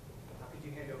 how could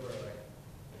you hand over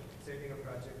saving a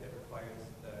project that requires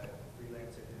the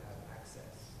freelancer to have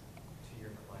access to your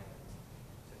client,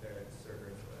 to their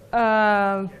servers,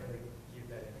 whatever. You can't really give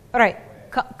that in. Right.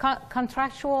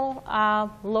 Contractual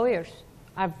lawyers.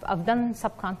 I've done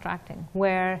subcontracting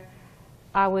where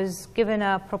I was given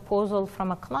a proposal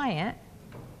from a client.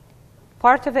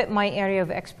 Part of it, my area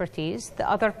of expertise. The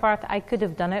other part, I could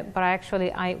have done it, but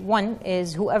one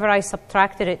is whoever I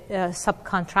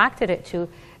subcontracted it to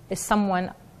is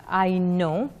someone I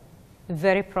know,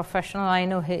 very professional. I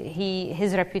know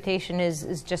his reputation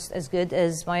is just as good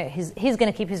as he's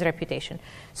going to keep his reputation.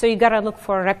 So you got to look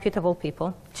for reputable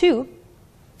people. 2,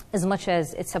 as much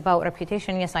as it's about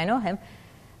reputation, yes, I know him.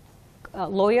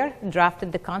 Lawyer,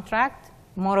 drafted the contract,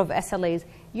 more of SLAs.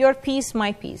 Your piece,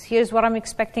 my piece. Here's what I'm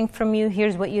expecting from you.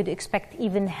 Here's what you'd expect,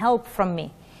 even help from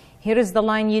me. Here is the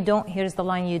line you don't. Here's the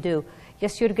line you do.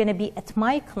 Yes, you're going to be at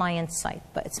my client's site,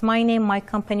 but it's my name, my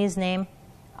company's name.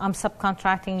 I'm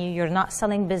subcontracting you. You're not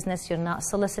selling business. You're not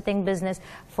soliciting business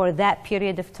for that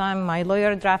period of time. My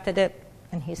lawyer drafted it,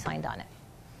 and he signed on it.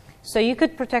 So you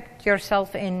could protect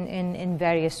yourself in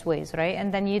various ways, right?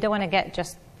 And then you don't want to get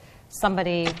just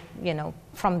somebody,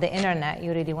 from the internet.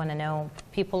 You really want to know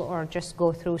people, or just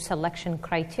go through selection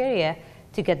criteria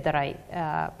to get the right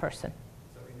person.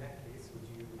 So in that case, would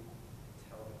you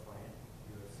tell the client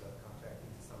you're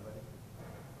subcontracting to somebody,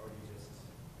 or you just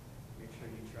make sure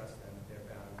you trust them that they're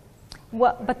bound?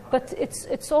 Well, but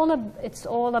it's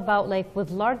all about,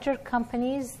 with larger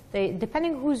companies,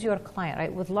 depending who's your client,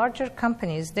 right? With larger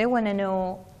companies, they want to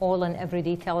know all and every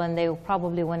detail, and they will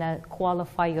probably want to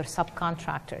qualify your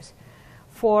subcontractors.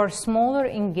 For smaller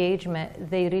engagement,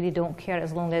 they really don't care,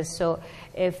 as long as, so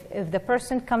if the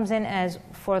person comes in as,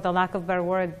 for the lack of a better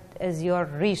word, as your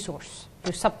resource,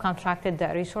 you subcontracted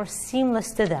that resource,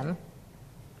 seamless to them,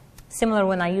 similar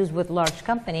when I use with large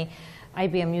company,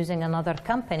 IBM using another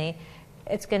company,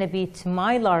 it's going to be to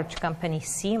my large company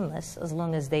seamless as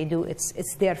long as they do,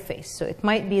 it's their face. So it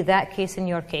might be that case in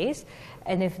your case.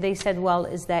 And if they said, well,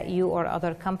 is that you or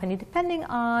other company, depending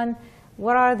on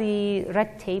what are the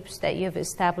red tapes that you've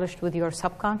established with your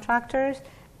subcontractors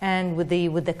and with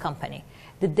the company.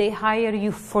 Did they hire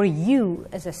you for you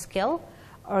as a skill,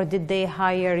 or did they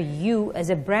hire you as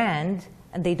a brand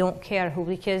and they don't care who?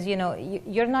 Because you're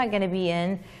not going to be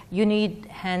in. You need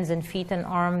hands and feet and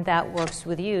arm that works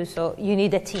with you. So you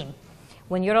need a team.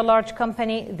 When you're a large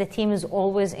company, the team is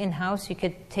always in-house. You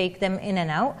could take them in and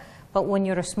out. But when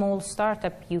you're a small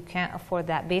startup, you can't afford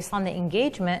that. Based on the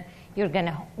engagement, you're going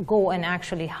to go and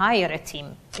actually hire a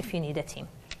team if you need a team,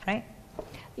 right?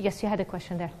 Yes, you had a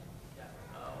question there. Yeah.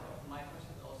 My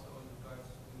question is also in regards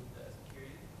to the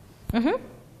security. Mm-hmm.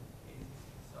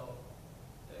 So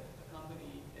the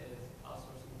company is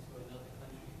outsourcing to another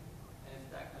country, and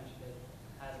it's that country that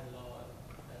has a law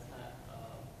that's not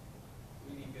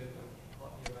really good with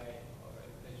copyright or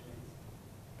infringements,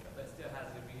 but still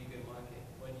has a really good market.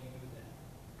 What do you do then?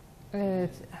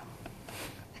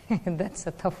 That's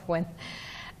a tough one.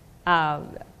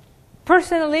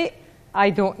 Personally, I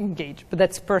don't engage, but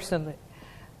that's personally.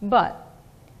 But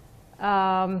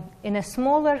in a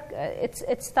smaller,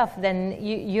 it's tough. Then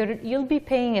you'll be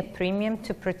paying a premium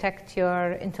to protect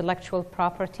your intellectual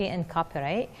property and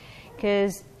copyright,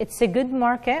 because it's a good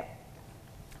market,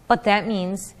 but that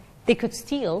means they could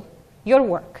steal your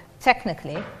work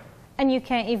technically, and you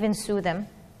can't even sue them.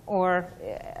 Or,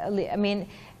 I mean,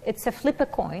 it's a flip a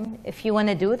coin if you want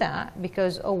to do that,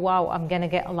 because, oh, wow, I'm going to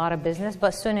get a lot of business,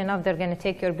 but soon enough they're going to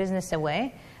take your business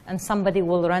away and somebody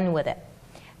will run with it.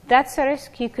 That's a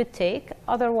risk you could take.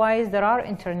 Otherwise, there are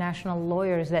international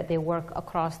lawyers that they work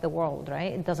across the world,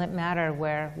 right? It doesn't matter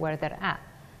where they're at.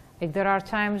 Like, there are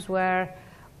times where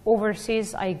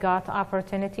overseas I got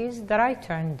opportunities that I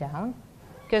turned down,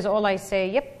 because all I say,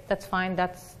 yep, that's fine,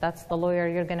 that's the lawyer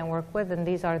you're going to work with, and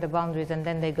these are the boundaries. And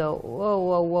then they go, whoa,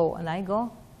 whoa, whoa. And I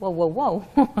go, whoa, whoa, whoa.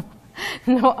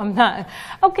 No, I'm not.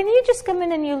 Oh, can you just come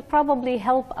in and you'll probably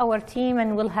help our team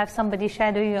and we'll have somebody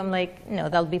shadow you? I'm like, no,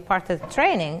 that'll be part of the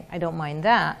training. I don't mind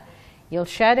that. You'll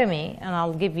shadow me and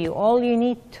I'll give you all you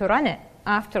need to run it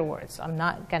afterwards. I'm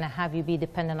not going to have you be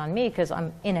dependent on me because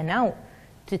I'm in and out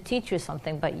to teach you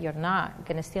something, but you're not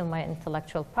going to steal my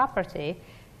intellectual property,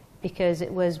 because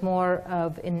it was more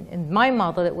of, in my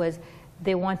model, it was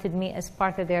they wanted me as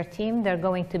part of their team. They're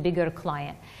going to bigger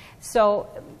client. So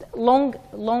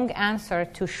long answer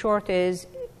to short is,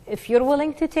 if you're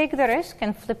willing to take the risk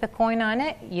and flip a coin on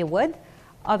it, you would.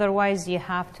 Otherwise, you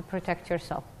have to protect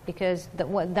yourself, because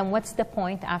then what's the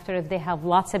point after if they have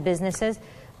lots of businesses,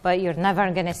 but you're never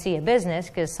going to see a business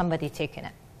because somebody taken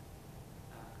it.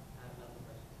 I have another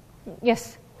question.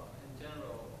 Yes. Well, in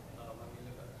general, when we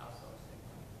look at outsourcing,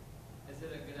 is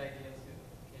it a good idea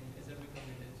is it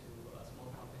recommended to small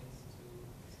companies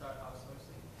to start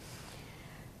outsourcing?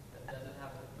 Does it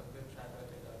have a good track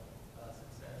record of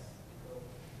success and growth?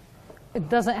 It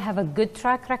doesn't have a good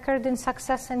track record in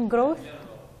success and growth?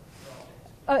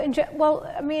 In general.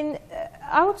 Well, I mean,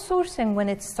 outsourcing when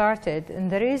it started, and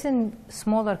the reason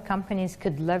smaller companies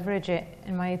could leverage it,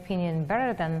 in my opinion,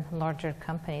 better than larger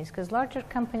companies, because larger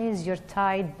companies, you're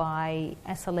tied by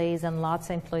SLAs and lots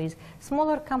of employees.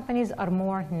 Smaller companies are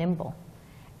more nimble.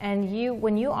 And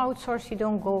when you outsource, you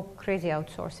don't go crazy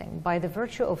outsourcing. By the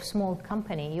virtue of small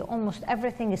company, almost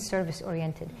everything is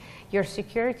service-oriented. Your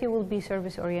security will be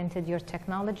service-oriented. Your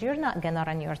technology, you're not going to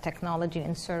run your technology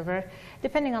in server,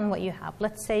 depending on what you have.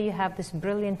 Let's say you have this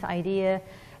brilliant idea,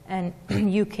 and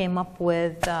you came up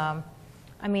with, I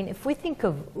mean, if we think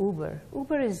of Uber,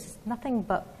 Uber is nothing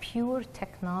but pure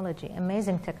technology,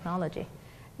 amazing technology.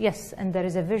 Yes, and there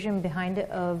is a vision behind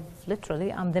it of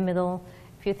literally, I'm the middle.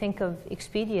 If you think of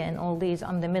Expedia and all these,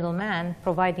 I'm the middleman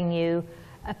providing you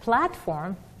a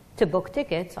platform to book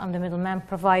tickets. I'm the middleman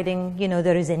providing,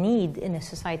 there is a need in a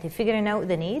society, figuring out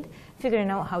the need, figuring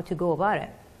out how to go about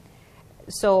it.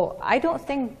 So I don't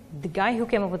think the guy who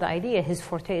came up with the idea, his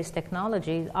forte is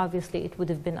technology. Obviously, it would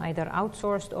have been either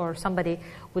outsourced or somebody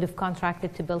would have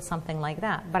contracted to build something like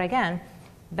that. But again,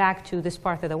 back to this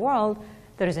part of the world,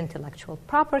 there is intellectual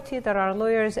property, there are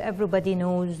lawyers, everybody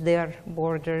knows their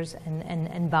borders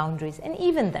and boundaries. And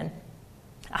even then,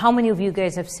 how many of you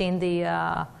guys have seen the,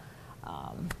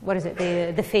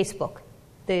 the Facebook,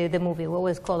 the movie, what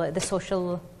was it called, the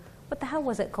social, what the hell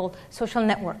was it called? Social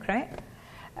Network, right?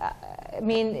 I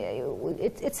mean,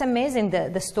 it's amazing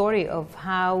the story of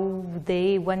how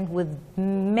they went with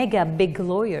mega big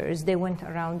lawyers, they went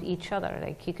around each other.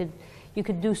 Like you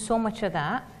could do so much of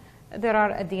that. There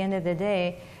are, at the end of the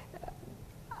day,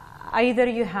 either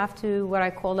you have to, what I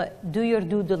call it, do your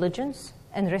due diligence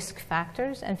and risk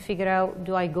factors and figure out,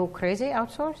 do I go crazy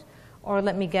outsource? Or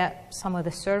let me get some of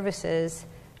the services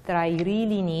that I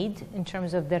really need in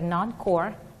terms of they're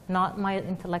non-core, not my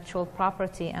intellectual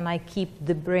property, and I keep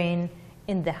the brain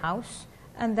in the house.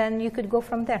 And then you could go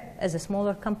from there. As a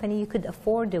smaller company, you could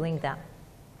afford doing that.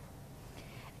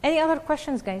 Any other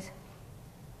questions, guys?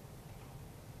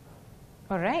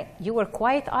 All right, you were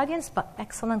quiet audience, but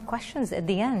excellent questions at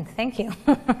the end. Thank you.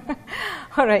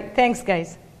 All right, thanks,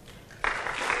 guys.